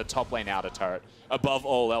threaten the top lane outer turret above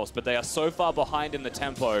all else, but they are so far behind in the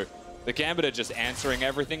tempo The Gambit are just answering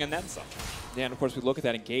everything and then some. Yeah, and of course we look at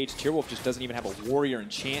that engage. Tierwulf just doesn't even have a warrior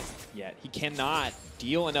enchant yet. He cannot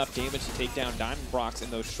deal enough damage to take down Diamondprox in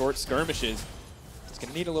those short skirmishes. He's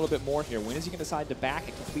going to need a little bit more here. When is he going to decide to back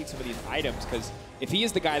and complete some of these items? Because if he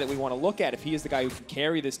is the guy that we want to look at, if he is the guy who can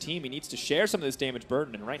carry this team, he needs to share some of this damage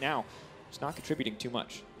burden. And right now, he's not contributing too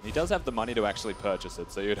much. He does have the money to actually purchase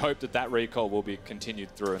it, so you'd hope that that recall will be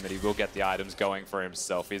continued through and that he will get the items going for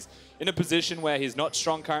himself. He's in a position where he's not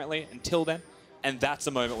strong currently until then, and that's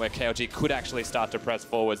a moment where KLG could actually start to press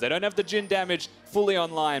forwards. They don't have the Jhin damage fully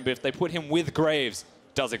online, but if they put him with Graves,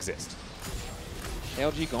 it does exist.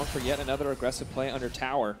 KLG going for yet another aggressive play under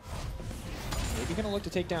tower. Maybe going to look to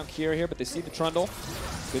take down Kira here, but they see the Trundle.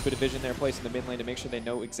 Good bit of vision there placed in the mid lane to make sure they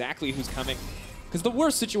know exactly who's coming. Because the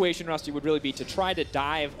worst situation, Rusty, would really be to try to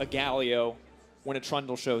dive a Galio when a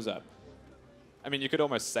Trundle shows up. I mean, you could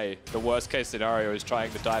almost say the worst case scenario is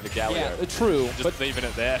trying to dive a Galio. Yeah, true. Just but leaving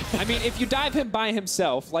it there. I mean, if you dive him by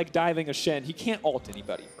himself, like diving a Shen, he can't ult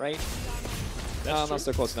anybody, right? Unless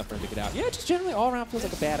they're close enough for him to get out. Yeah, just generally all around feels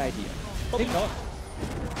like a bad idea. Probably not.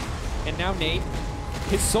 And now Nate,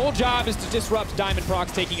 his sole job is to disrupt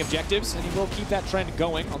Diamondprox taking objectives, and he will keep that trend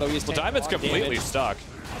going, although he is taking Diamond's completely damage. stuck.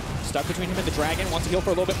 Stuck between him and the Dragon, wants to heal for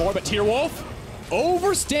a little bit more, but Tierwulf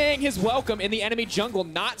overstaying his welcome in the enemy jungle,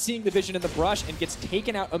 not seeing the vision in the brush, and gets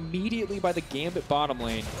taken out immediately by the Gambit bottom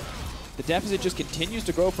lane. The deficit just continues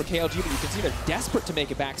to grow for KLG, but you can see they're desperate to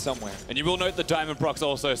make it back somewhere. And you will note that Diamondprox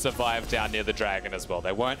also survived down near the Dragon as well.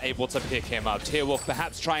 They weren't able to pick him up. Tierwulf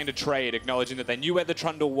perhaps trying to trade, acknowledging that they knew where the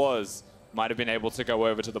Trundle was. Might have been able to go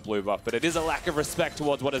over to the blue buff, but it is a lack of respect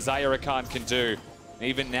towards what a Xayah Rakan can do.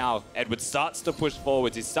 Even now, Edward starts to push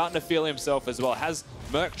forwards. He's starting to feel himself as well. Has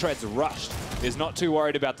Merc Treads rushed. Is not too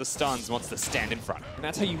worried about the stuns, wants to stand in front. And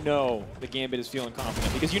that's how you know the Gambit is feeling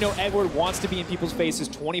confident, because you know Edward wants to be in people's faces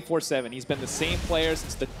 24/7. He's been the same player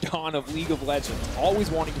since the dawn of League of Legends, always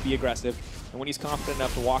wanting to be aggressive. And when he's confident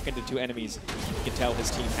enough to walk into two enemies, you can tell his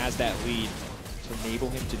team has that lead to enable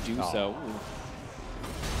him to do so.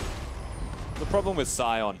 The problem with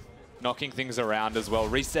Sion, knocking things around as well,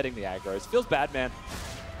 resetting the aggros. Feels bad, man.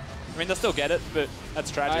 I mean, they'll still get it, but that's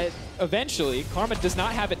tragic. Eventually, Karma does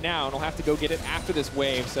not have it now, and will have to go get it after this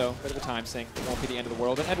wave, so a bit of a time sink. It won't be the end of the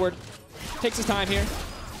world. And Edward takes his time here,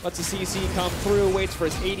 lets the CC come through, waits for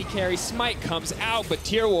his AD carry. Smite comes out, but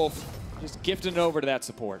Tierwulf just gifting it over to that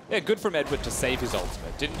support. Yeah, good from Edward to save his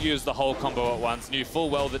ultimate. Didn't use the whole combo at once. Knew full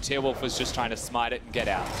well that Tierwulf was just trying to smite it and get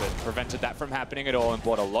out, but prevented that from happening at all and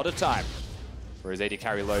bought a lot of time for his AD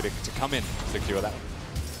carry Lodik to come in, secure that.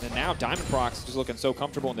 And now Diamondprox just looking so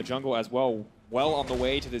comfortable in the jungle as well, well on the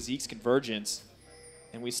way to the Zeke's convergence.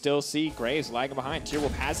 And we still see Graves lagging behind.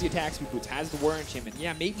 Tierwulf has the attack speed boots, has the warrior enchantment.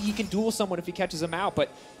 Yeah, maybe he can duel someone if he catches him out, but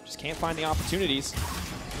just can't find the opportunities.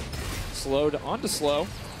 Slowed onto slow.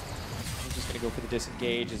 He's just going to go for the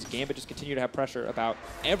disengage as Gambit just continue to have pressure about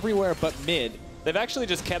everywhere but mid. They've actually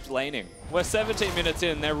just kept laning. We're 17 minutes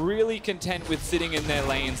in. They're really content with sitting in their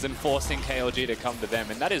lanes and forcing KLG to come to them.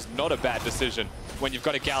 And that is not a bad decision when you've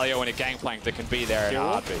got a Galio and a Gangplank that can be there in a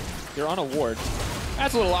heartbeat. You're on a ward.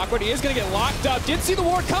 That's a little awkward. He is going to get locked up. Didn't see the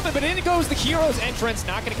ward coming, but in goes the hero's entrance.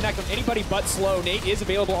 Not going to connect with anybody but slow. Nate is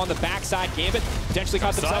available on the backside. Gambit potentially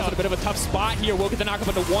caught themselves in a bit of a tough spot here. Will get the knock up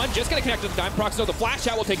into one. Just going to connect with the Diamondprox. So the flash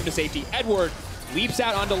out will take him to safety. Edward leaps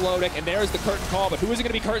out onto Lodik, and there's the curtain call, but who is it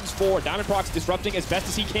going to be curtains for? Diamondprox disrupting as best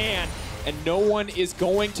as he can, and no one is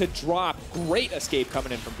going to drop. Great escape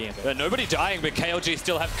coming in from Gambit. Nobody dying, but KLG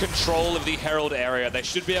still have control of the Herald area. They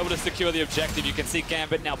should be able to secure the objective. You can see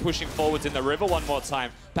Gambit now pushing forwards in the river one more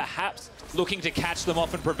time, perhaps looking to catch them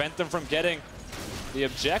off and prevent them from getting the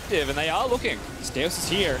objective, and they are looking. Stejos is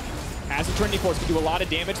here. Has the Trinity Force, can do a lot of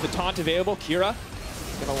damage. The taunt available. Kira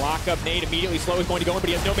gonna lock up Nate immediately. Slow is going to go in, but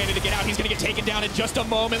he has no mana to get out. He's gonna get taken down in just a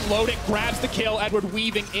moment. Lodik grabs the kill. Edward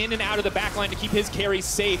weaving in and out of the backline to keep his carries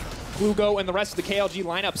safe. Plugo and the rest of the KLG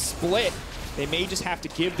lineup split. They may just have to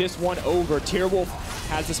give this one over. Tierwulf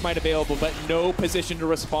has the smite available, but no position to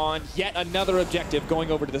respond. Yet another objective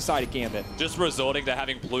going over to the side of Gambit. Just resorting to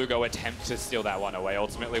having Plugo attempt to steal that one away.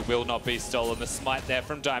 Ultimately will not be stolen. The smite there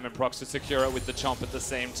from Diamondprox to secure it with the chomp at the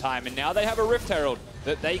same time. And now they have a Rift Herald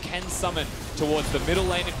that they can summon towards the middle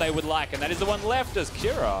lane if they would like. And that is the one left as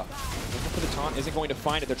Kira. Looking for the taunt, isn't going to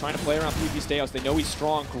find it. They're trying to play around PVPStejos. They know he's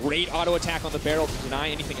strong. Great auto attack on the barrel to deny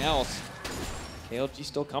anything else. KLG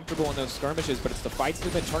still comfortable in those skirmishes, but it's the fights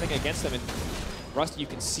that have been turning against them. And Rusty, you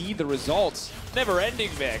can see the results. Never ending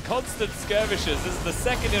there. Constant skirmishes. This is the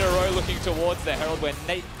second in a row looking towards the Herald where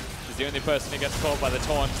Nate is the only person who gets caught by the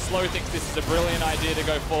taunt. Slow thinks this is a brilliant idea to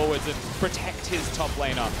go forwards and protect his top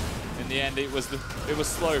laner. In the end, it was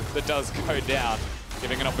Slow that does go down.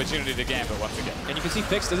 giving an opportunity to Gambit once again. And you can see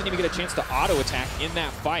Fix doesn't even get a chance to auto-attack in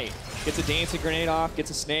that fight. Gets a dancing grenade off, gets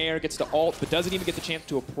a snare, gets to ult, but doesn't even get the chance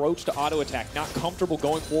to approach to auto-attack. Not comfortable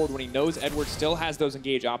going forward when he knows Edward still has those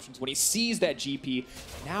engage options. When he sees that GP,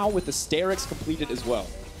 now with the Sterix completed as well.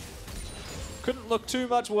 Couldn't look too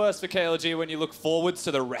much worse for KLG when you look forwards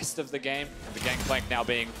to the rest of the game. And the Gangplank now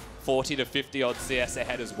being 40 to 50 odd CS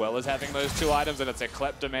ahead as well as having those two items, and it's a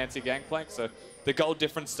Kleptomancy Gangplank, so the gold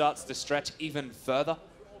difference starts to stretch even further.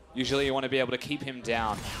 Usually you want to be able to keep him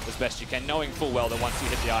down as best you can, knowing full well that once you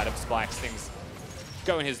hit the item spikes, things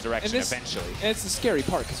go in his direction eventually. And it's the scary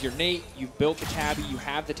part, because you're Nate, you've built the Tabby, you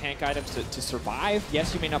have the tank items to survive.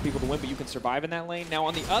 Yes, you may not be able to win, but you can survive in that lane. Now,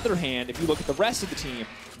 on the other hand, if you look at the rest of the team,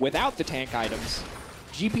 without the tank items,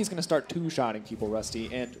 GP is going to start two-shotting people,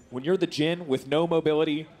 Rusty. And when you're the Jhin with no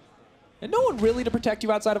mobility, and no one really to protect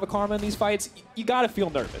you outside of a Karma in these fights, you got to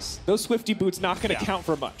feel nervous. Those Swifty boots not going to count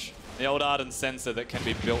for much. The old Ardent sensor that can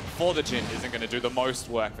be built for the Jhin isn't going to do the most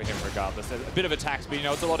work for him regardless. There's a bit of attack speed, you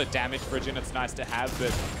know, it's a lot of damage for a Jhin, it's nice to have,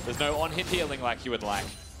 but there's no on-hit healing like you would like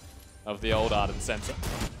of the old Ardent sensor.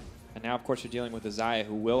 And now, of course, you're dealing with a Xayah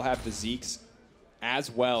who will have the Zeeks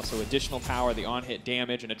as well, so additional power, the on-hit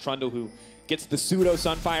damage, and a Trundle who gets the pseudo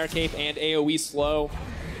Sunfire Cape and AoE slow.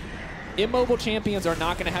 Immobile champions are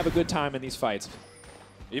not going to have a good time in these fights.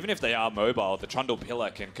 Even if they are mobile, the Trundle Pillar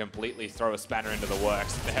can completely throw a spanner into the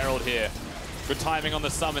works. The Herald here, good timing on the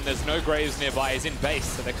summon. There's no Graves nearby. He's in base,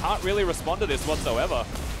 so they can't really respond to this whatsoever.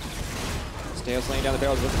 Stales laying down the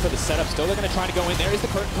barrels, looking for the setup. Still they're going to try to go in. There is the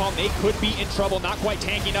curtain call. They could be in trouble. Not quite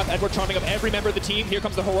tanky enough. Edward charming up every member of the team. Here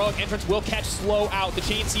comes the heroic entrance. Will catch slow out. The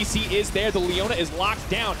chain CC is there. The Leona is locked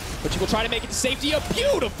down, but she will try to make it to safety. A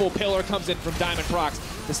beautiful pillar comes in from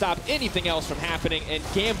Diamondprox to stop anything else from happening, and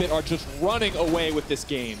Gambit are just running away with this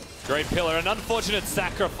game. Great pillar, an unfortunate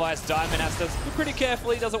sacrifice. Diamond has to be pretty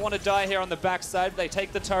careful. He doesn't want to die here on the backside. They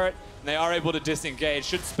take the turret, and they are able to disengage.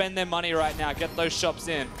 Should spend their money right now, get those shops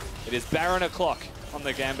in. It is Baron o'clock on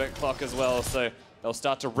the Gambit clock as well, so they'll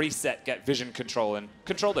start to reset, get vision control, and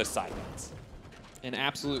control those side lanes. In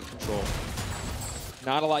absolute control.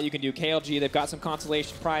 Not a lot you can do. KLG, they've got some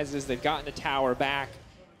consolation prizes. They've gotten the tower back.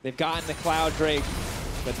 They've gotten the Cloud Drake.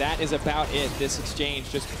 But that is about it. This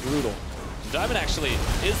exchange just brutal. Diamond actually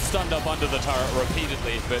is stunned up under the turret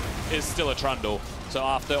repeatedly, but is still a Trundle. So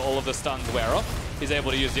after all of the stuns wear off, he's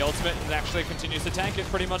able to use the ultimate and actually continues to tank it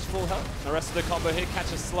pretty much full health. The rest of the combo here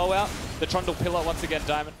catches slow out. The Trundle Pillar once again,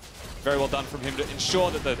 Diamond. Very well done from him to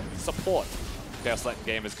ensure that the support Chaos Latin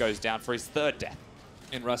Gamers goes down for his third death.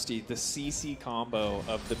 And Rusty, the CC combo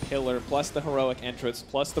of the Pillar plus the heroic entrance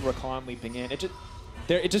plus the Rakan leaping in,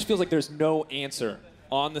 it just feels like there's no answer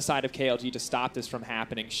on the side of KLG to stop this from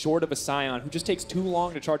happening, short of a Sion who just takes too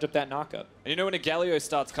long to charge up that knockup. And you know, when a Galio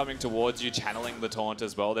starts coming towards you, channeling the taunt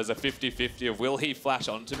as well, there's a 50-50 of will he flash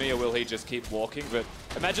onto me or will he just keep walking? But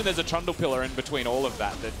imagine there's a Trundle Pillar in between all of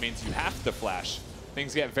that. That means you have to flash.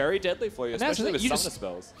 Things get very deadly for you, especially with summoner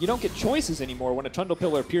spells. You don't get choices anymore when a Trundle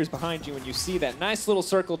Pillar appears behind you and you see that nice little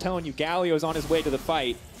circle telling you Galio is on his way to the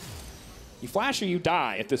fight. You flash or you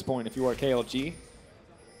die at this point if you are KLG.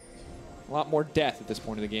 A lot more death at this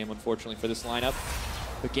point of the game, unfortunately, for this lineup.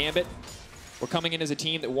 But Gambit were coming in as a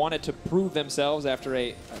team that wanted to prove themselves after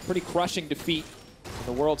a pretty crushing defeat in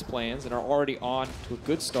the World's plans and are already on to a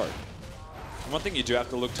good start. And one thing you do have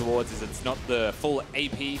to look towards is it's not the full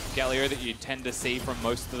AP Galio that you tend to see from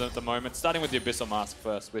most of them at the moment, starting with the Abyssal Mask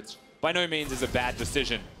first, which by no means is a bad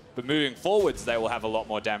decision. But moving forwards, they will have a lot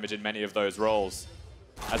more damage in many of those roles.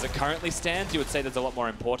 As it currently stands, you would say there's a lot more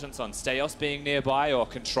importance on Stejos being nearby or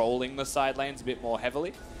controlling the side lanes a bit more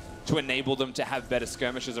heavily to enable them to have better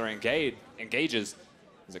skirmishes or engages.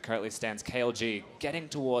 As it currently stands, KLG getting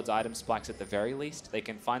towards item spikes at the very least. They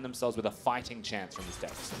can find themselves with a fighting chance from the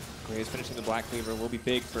Stejos. Graves finishing the Black Cleaver will be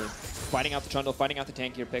big for fighting out the Trundle, fighting out the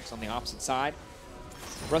tankier picks on the opposite side.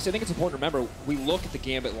 Rusty, I think it's important to remember, we look at the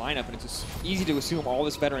Gambit lineup and it's just easy to assume all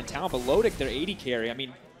this veteran talent, but Lodik, their AD carry, I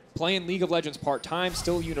mean, playing League of Legends part-time,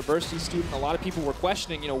 still a university student. A lot of people were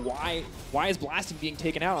questioning, you know, why is Blasting being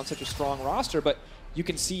taken out on such a strong roster? But you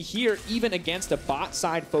can see here, even against a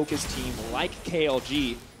bot-side focused team like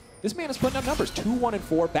KLG, this man is putting up numbers.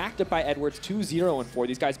 2-1-4, backed up by Edwards, 2-0-4.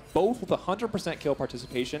 These guys both with 100% kill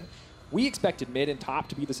participation. We expected mid and top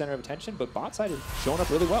to be the center of attention, but bot side is showing up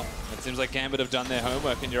really well. It seems like Gambit have done their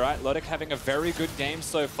homework, and you're right, Lodik having a very good game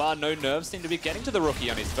so far. No nerves seem to be getting to the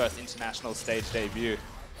rookie on his first international stage debut,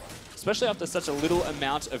 especially after such a little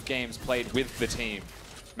amount of games played with the team.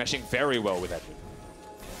 Meshing very well with Edward.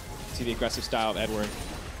 See the aggressive style of Edward.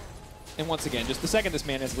 And once again, just the second this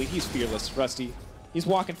man has lead, he's fearless. Rusty, he's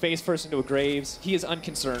walking face first into a Graves. He is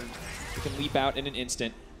unconcerned. He can leap out in an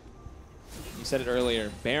instant. You said it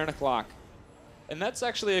earlier, Baron o'clock. And that's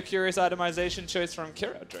actually a curious itemization choice from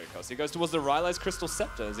Kira Dracos. He goes towards the Rylo's Crystal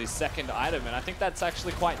Scepter as his second item, and I think that's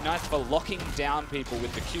actually quite nice for locking down people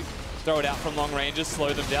with the Q. Throw it out from long ranges,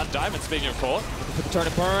 slow them down. Diamond, speaking of court. Put the turn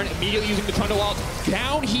and burn, immediately using the Trundle ult.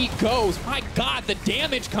 Down he goes. My God, the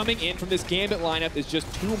damage coming in from this Gambit lineup is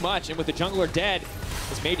just too much, and with the jungler dead,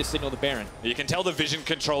 it's made to signal the Baron. You can tell the vision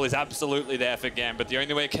control is absolutely there for Gambit. The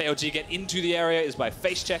only way KLG get into the area is by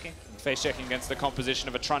face checking. Face checking against the composition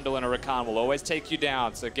of a Trundle and a Rakan will always take you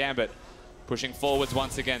down. So Gambit pushing forwards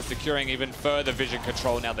once again, securing even further vision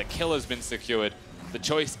control now the kill has been secured. The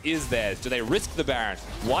choice is theirs. Do they risk the Baron?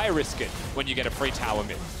 Why risk it when you get a free tower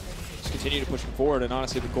mid? Just continue to push forward, and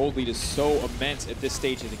honestly, the gold lead is so immense at this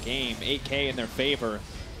stage of the game. 8K in their favor.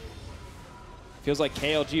 Feels like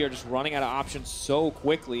KLG are just running out of options so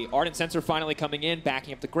quickly. Ardent Sensor finally coming in,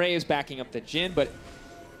 backing up the Graves, backing up the Jhin, but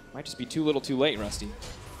might just be too little too late, Rusty.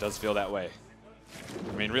 Does feel that way.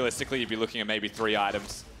 I mean, realistically, you'd be looking at maybe 3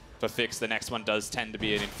 items for Fix. The next one does tend to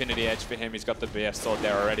be an Infinity Edge for him. He's got the BF sword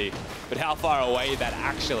there already. But how far away that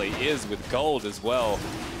actually is with gold as well.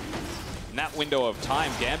 In that window of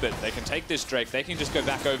time, Gambit, they can take this Drake. They can just go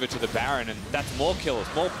back over to the Baron, and that's more kills,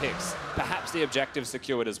 more picks. Perhaps the objective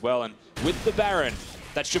secured as well. And with the Baron,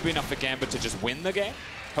 that should be enough for Gambit to just win the game.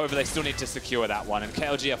 However, they still need to secure that one, and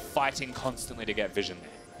KLG are fighting constantly to get vision there.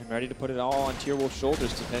 And ready to put it all on Tierwulf's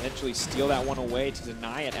shoulders to eventually steal that one away, to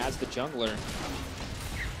deny it as the jungler.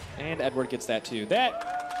 And Edward gets that too. But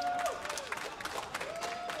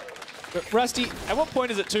Rusty, at what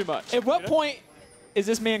point is it too much? At what point is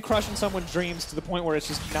this man crushing someone's dreams to the point where it's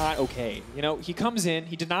just not okay? You know, he comes in,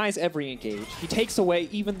 he denies every engage, he takes away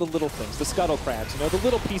even the little things, the scuttle crabs, you know, the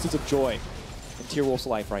little pieces of joy in Tierwulf's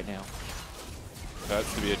life right now.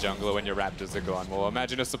 Hurts to be a jungler when your Raptors are gone. Well,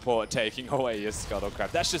 imagine a support taking away your Scuttle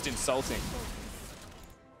Crab. That's just insulting.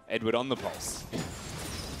 Edward on the pulse.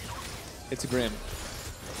 It's a grim.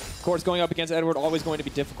 Of course, going up against Edward, always going to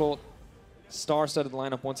be difficult. Star-studded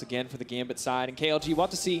lineup once again for the Gambit side. And KLG, we'll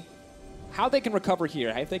have to see how they can recover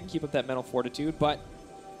here, how they can keep up that mental fortitude, but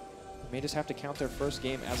they may just have to count their first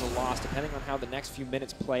game as a loss, depending on how the next few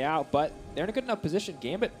minutes play out. But they're in a good enough position.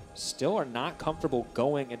 Gambit still are not comfortable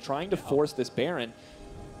going and trying to force this Baron.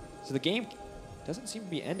 So the game doesn't seem to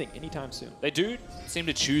be ending anytime soon. They do seem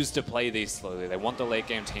to choose to play these slowly. They want the late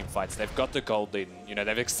game team fights. They've got the gold lead. You know,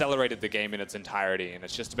 they've accelerated the game in its entirety, and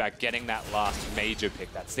it's just about getting that last major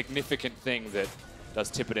pick, that significant thing that does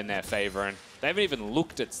tip it in their favor. And they haven't even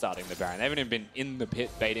looked at starting the Baron. They haven't even been in the pit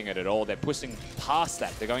baiting it at all. They're pushing past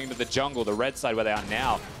that. They're going into the jungle, the red side where they are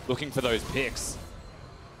now, looking for those picks.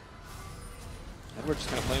 Edward just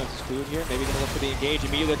kind of playing with his food here. Maybe going to look for the engage.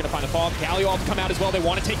 Immediately they're going to find the fall. Galio all to come out as well. They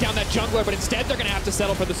want to take down that jungler, but instead they're going to have to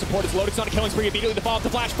settle for the support as Lodik's on a killing spree. Immediately the fall to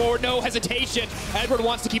flash forward. No hesitation. Edward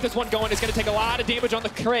wants to keep this one going. It's going to take a lot of damage on the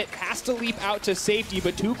crit. Has to leap out to safety,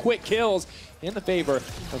 but 2 quick kills in the favor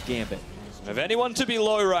of Gambit. If anyone to be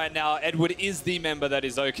low right now, Edward is the member that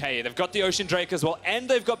is okay. They've got the Ocean Drake as well, and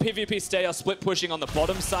they've got PVPStejos split pushing on the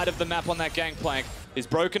bottom side of the map on that Gangplank. He's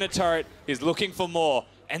broken a turret, he's looking for more,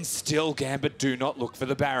 and still Gambit do not look for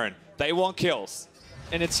the Baron. They want kills.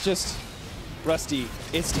 And it's just, Rusty,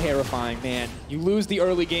 it's terrifying, man. You lose the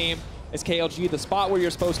early game as KLG, the spot where you're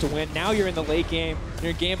supposed to win. Now you're in the late game, you're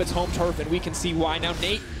in Gambit's home turf, and we can see why. Now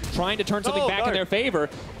Nate trying to turn something back in their favor.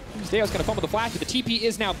 Stejo's going to fumble the flash, but the TP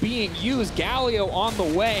is now being used. Galio on the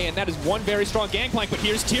way, and that is one very strong Gangplank, but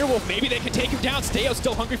here's Tierwulf. Maybe they can take him down. Stejo's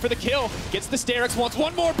still hungry for the kill. Gets the Sterix, wants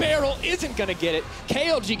one more barrel, isn't going to get it.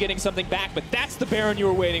 KLG getting something back, but that's the Baron you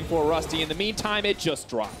were waiting for, Rusty. In the meantime, it just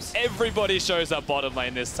drops. Everybody shows up bottom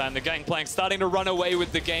lane this time. The Gangplank starting to run away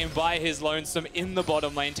with the game by his lonesome in the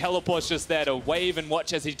bottom lane. Teleport's just there to wave and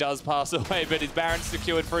watch as he does pass away, but his Baron's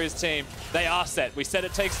secured for his team. They are set. We said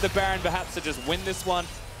it takes the Baron perhaps to just win this one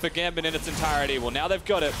for Gambit in its entirety. Well, now they've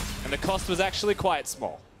got it, and the cost was actually quite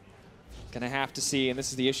small. Gonna have to see, and this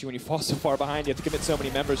is the issue when you fall so far behind, you have to commit so many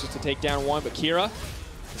members just to take down one, but Kira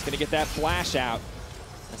is gonna get that flash out.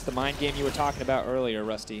 That's the mind game you were talking about earlier,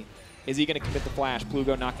 Rusty. Is he gonna commit the flash?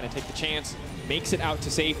 Plugo not gonna take the chance, makes it out to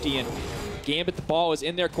safety, and Gambit, the ball is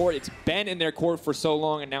in their court. It's been in their court for so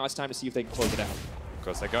long, and now it's time to see if they can close it out. Of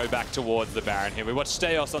course, they go back towards the Baron here. We watch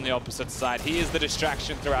Stejos on the opposite side. He is the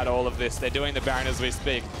distraction throughout all of this. They're doing the Baron as we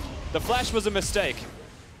speak. The flash was a mistake,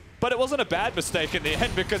 but it wasn't a bad mistake in the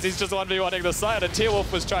end because he's just 1v1ing the side, and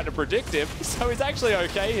Tierwulf was trying to predict him, so he's actually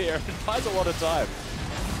okay here and buys a lot of time.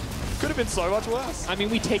 Could have been so much worse. I mean,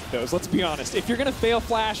 we take those, let's be honest. If you're going to fail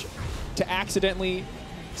flash to accidentally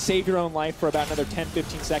save your own life for about another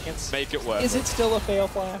 10-15 seconds, make it work. Is it still a fail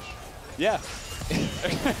flash? Yeah.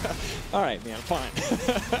 All right, man, fine.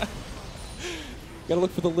 gotta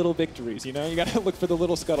look for the little victories, you know? You gotta look for the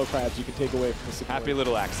little scuttle crabs you can take away from the support. Happy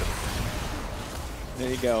little accident. There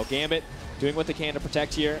you go. Gambit doing what they can to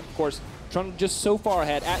protect here. Of course, Trundle just so far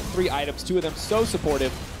ahead at 3 items, 2 of them so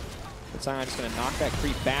supportive. But Sion just gonna knock that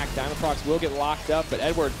creep back. Diamondprox will get locked up, but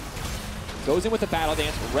Edward goes in with the battle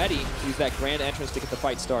dance, ready to use that grand entrance to get the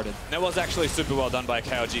fight started. That was actually super well done by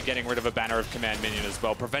KLG, getting rid of a banner of command minion as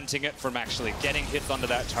well, preventing it from actually getting hits onto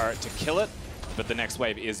that turret to kill it. But the next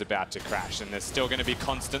wave is about to crash, and there's still going to be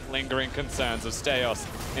constant lingering concerns of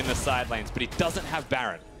Xayah in the side lanes, but he doesn't have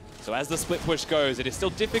Baron. So as the split push goes, it is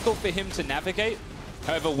still difficult for him to navigate.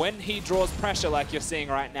 However, when he draws pressure like you're seeing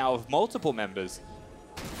right now of multiple members,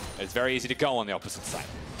 it's very easy to go on the opposite side.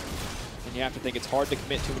 And you have to think it's hard to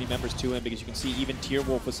commit too many members to him because you can see even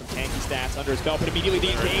Tierwulf with some tanky stats under his belt, but immediately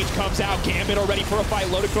the engage comes out. Gambit are ready for a fight.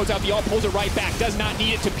 Lodik throws out the ult, pulls it right back. Does not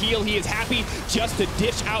need it to peel. He is happy just to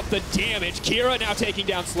dish out the damage. Kira now taking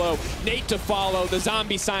down slow. Nate to follow. The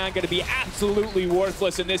zombie Sion going to be absolutely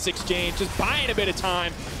worthless in this exchange. Just buying a bit of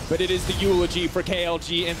time, but it is the eulogy for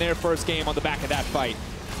KLG in their first game on the back of that fight.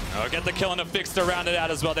 Oh, get the kill and a fix to round it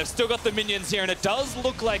out as well. They've still got the minions here, and it does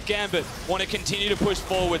look like Gambit want to continue to push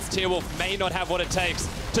forwards. Tierwulf may not have what it takes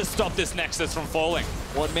to stop this Nexus from falling.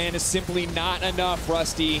 One man is simply not enough,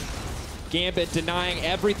 Rusty. Gambit denying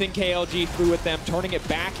everything KLG threw at them, turning it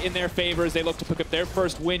back in their favor as they look to pick up their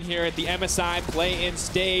first win here at the MSI play-in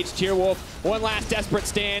stage. Tierwulf, one last desperate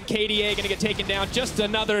stand. KDA going to get taken down just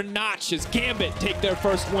another notch as Gambit take their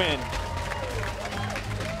first win.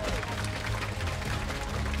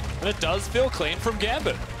 And it does feel clean from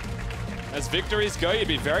Gambit. As victories go, you'd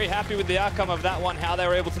be very happy with the outcome of that one, how they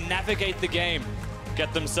were able to navigate the game,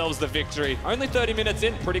 get themselves the victory. Only 30 minutes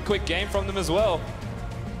in, pretty quick game from them as well.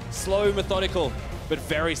 Slow, methodical, but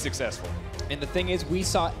very successful. And the thing is, we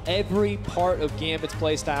saw every part of Gambit's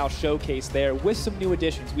playstyle showcased there with some new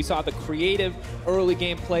additions. We saw the creative early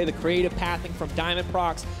game play, the creative pathing from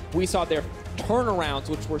Diamondprox. We saw their turnarounds,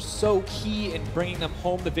 which were so key in bringing them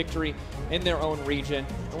home the victory in their own region.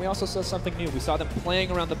 And we also saw something new. We saw them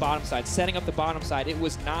playing around the bottom side, setting up the bottom side. It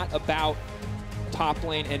was not about top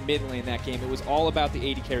lane and mid lane that game. It was all about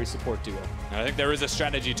the AD carry support duo. I think there is a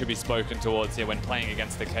strategy to be spoken towards here when playing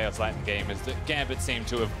against the Chaos Latin game, is that Gambit seemed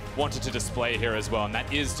to have wanted to display here as well, and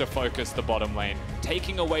that is to focus the bottom lane,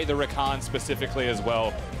 taking away the Rakan specifically as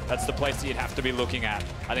well. That's the place that you'd have to be looking at.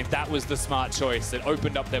 I think that was the smart choice that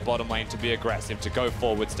opened up their bottom lane to be aggressive, to go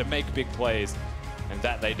forwards, to make big plays, and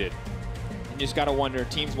that they did. And you just gotta wonder,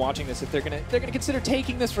 teams watching this, if they're gonna consider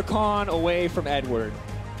taking this Rakan away from Edward.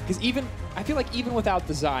 Because I feel like even without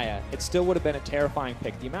the Xayah, it still would have been a terrifying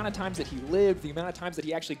pick. The amount of times that he lived, the amount of times that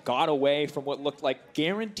he actually got away from what looked like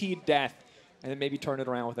guaranteed death, and then maybe turn it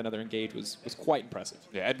around with another engage was quite impressive.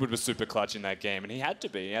 Yeah, Edward was super clutch in that game, and he had to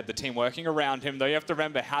be. He had the team working around him, though you have to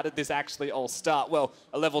remember, how did this actually all start? Well,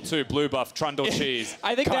 a level 2 blue buff, Trundle cheese.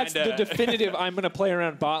 I think that's the definitive I'm going to play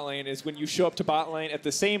around bot lane, is when you show up to bot lane at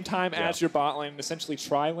the same time as your bot lane, essentially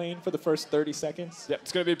tri-lane for the first 30 seconds. Yep,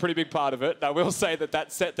 it's going to be a pretty big part of it. I will say that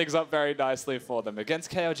that set things up very nicely for them.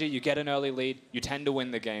 Against KLG, you get an early lead, you tend to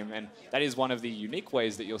win the game, and that is one of the unique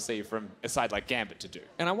ways that you'll see from a side like Gambit to do.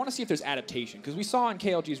 And I want to see if there's adaptation, because we saw in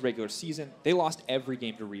KLG's regular season, they lost every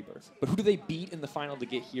game to Rebirth. But who do they beat in the final to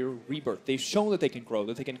get here? Rebirth. They've shown that they can grow,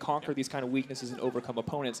 that they can conquer these kind of weaknesses and overcome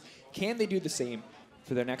opponents. Can they do the same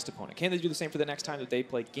for their next opponent? Can they do the same for the next time that they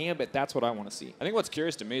play Gambit? That's what I want to see. I think what's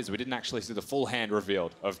curious to me is we didn't actually see the full hand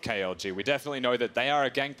revealed of KLG. We definitely know that they are a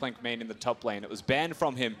Gangplank main in the top lane. It was banned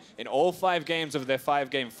from him in all 5 games of their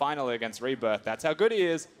 5-game final against Rebirth. That's how good he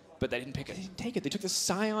is. But they didn't pick it. They didn't take it. They took the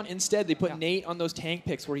Sion instead. They put Nate on those tank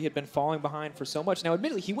picks where he had been falling behind for so much. Now,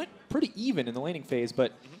 admittedly, he went pretty even in the laning phase,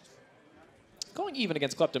 but going even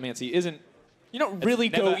against Kleptomancy isn't... You don't really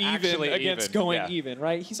go even against going even,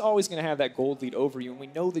 right? He's always going to have that gold lead over you, and we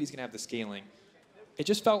know that he's going to have the scaling. It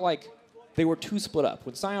just felt like they were too split up.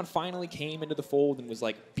 When Sion finally came into the fold and was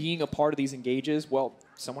like being a part of these engages, well,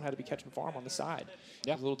 someone had to be catching farm on the side.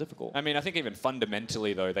 Yeah. It was a little difficult. I mean, I think even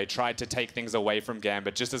fundamentally, though, they tried to take things away from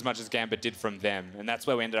Gambit just as much as Gambit did from them. And that's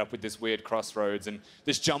where we ended up with this weird crossroads and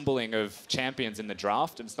this jumbling of champions in the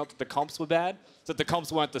draft. And it's not that the comps were bad. It's that the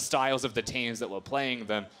comps weren't the styles of the teams that were playing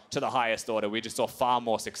them to the highest order. We just saw far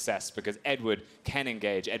more success because Edward can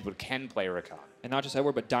engage. Edward can play Rakan. And not just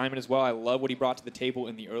Edward, but Diamond as well. I love what he brought to the table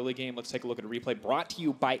in the early game. Let's take a look at a replay brought to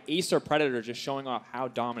you by Acer Predator, just showing off how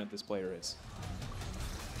dominant this player is.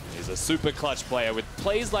 He's a super clutch player with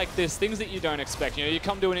plays like this, things that you don't expect. You know, you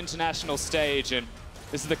come to an international stage and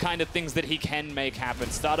this is the kind of things that he can make happen.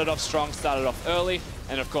 Started off strong, started off early,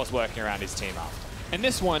 and of course working around his team after. And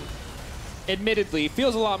this one, admittedly,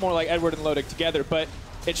 feels a lot more like Edward and Lodik together, but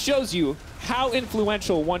it shows you how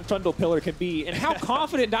influential one Trundle pillar can be and how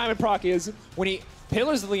confident Diamondprox is when he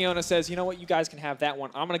pillars the Leona, says, you know what, you guys can have that one.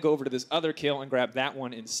 I'm going to go over to this other kill and grab that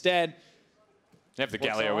one instead. You have the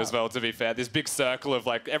Galio as well, to be fair. This big circle of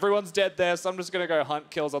like, everyone's dead there, so I'm just going to go hunt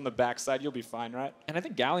kills on the backside. You'll be fine, right? And I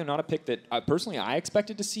think Galio, not a pick that personally I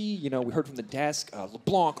expected to see. You know, we heard from the desk,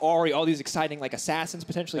 LeBlanc, Ari, all these exciting like assassins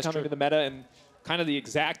potentially coming to the meta, and kind of the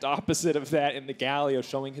exact opposite of that in the Galio,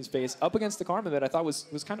 showing his face up against the Karma that I thought was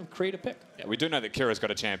kind of a creative pick. Yeah, we do know that Kira's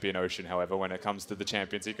got a champion Ocean, however, when it comes to the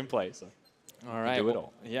champions he can play. So. All right. Do it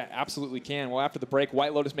all. Yeah, absolutely can. Well, after the break,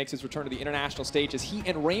 White Lotus makes his return to the international stage as he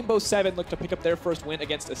and Rainbow 7 look to pick up their first win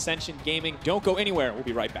against Ascension Gaming. Don't go anywhere. We'll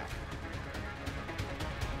be right back.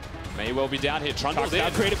 May well be down here. Trundle's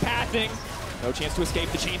in. Creative pathing. No chance to escape.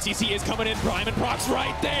 The chain CC is coming in. Diamondprox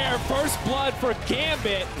right there. First blood for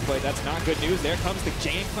Gambit. But that's not good news. There comes the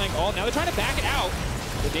Gangplank ult. Now they're trying to back it out.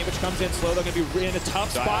 The damage comes in slow. They're going to be in a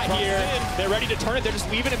tough spot here. They're ready to turn it. They're just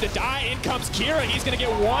leaving him to die. In comes Kira. He's going to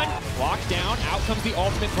get one. Locked down. Out comes the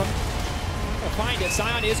ultimate from... Find it.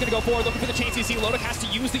 Sion is going to go forward, looking for the chain CC. Lodik has to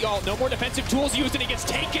use the ult. No more defensive tools used, and he gets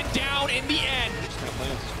taken down in the end. Just going to play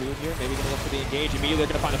with his food here. Maybe going to look for the engage. Immediately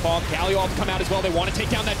they're going to find the fall. Galio ult to come out as well. They want to take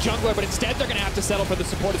down that jungler, but instead they're going to have to settle for the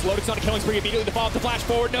support as Lodik's on a killing spree. Immediately the fall to flash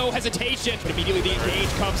forward. No hesitation. But immediately the engage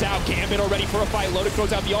comes out. Gambit already for a fight. Lodik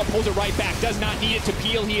throws out the ult, pulls it right back. Does not need it to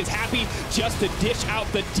peel. He is happy just to dish out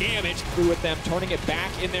the damage. Through with them, turning it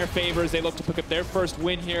back in their favor as they look to pick up their first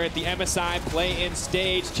win here at the MSI play-in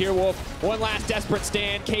stage. Tierwulf, one last desperate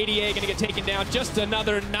stand. KDA going to get taken down just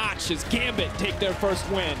another notch as Gambit take their first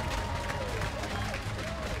win.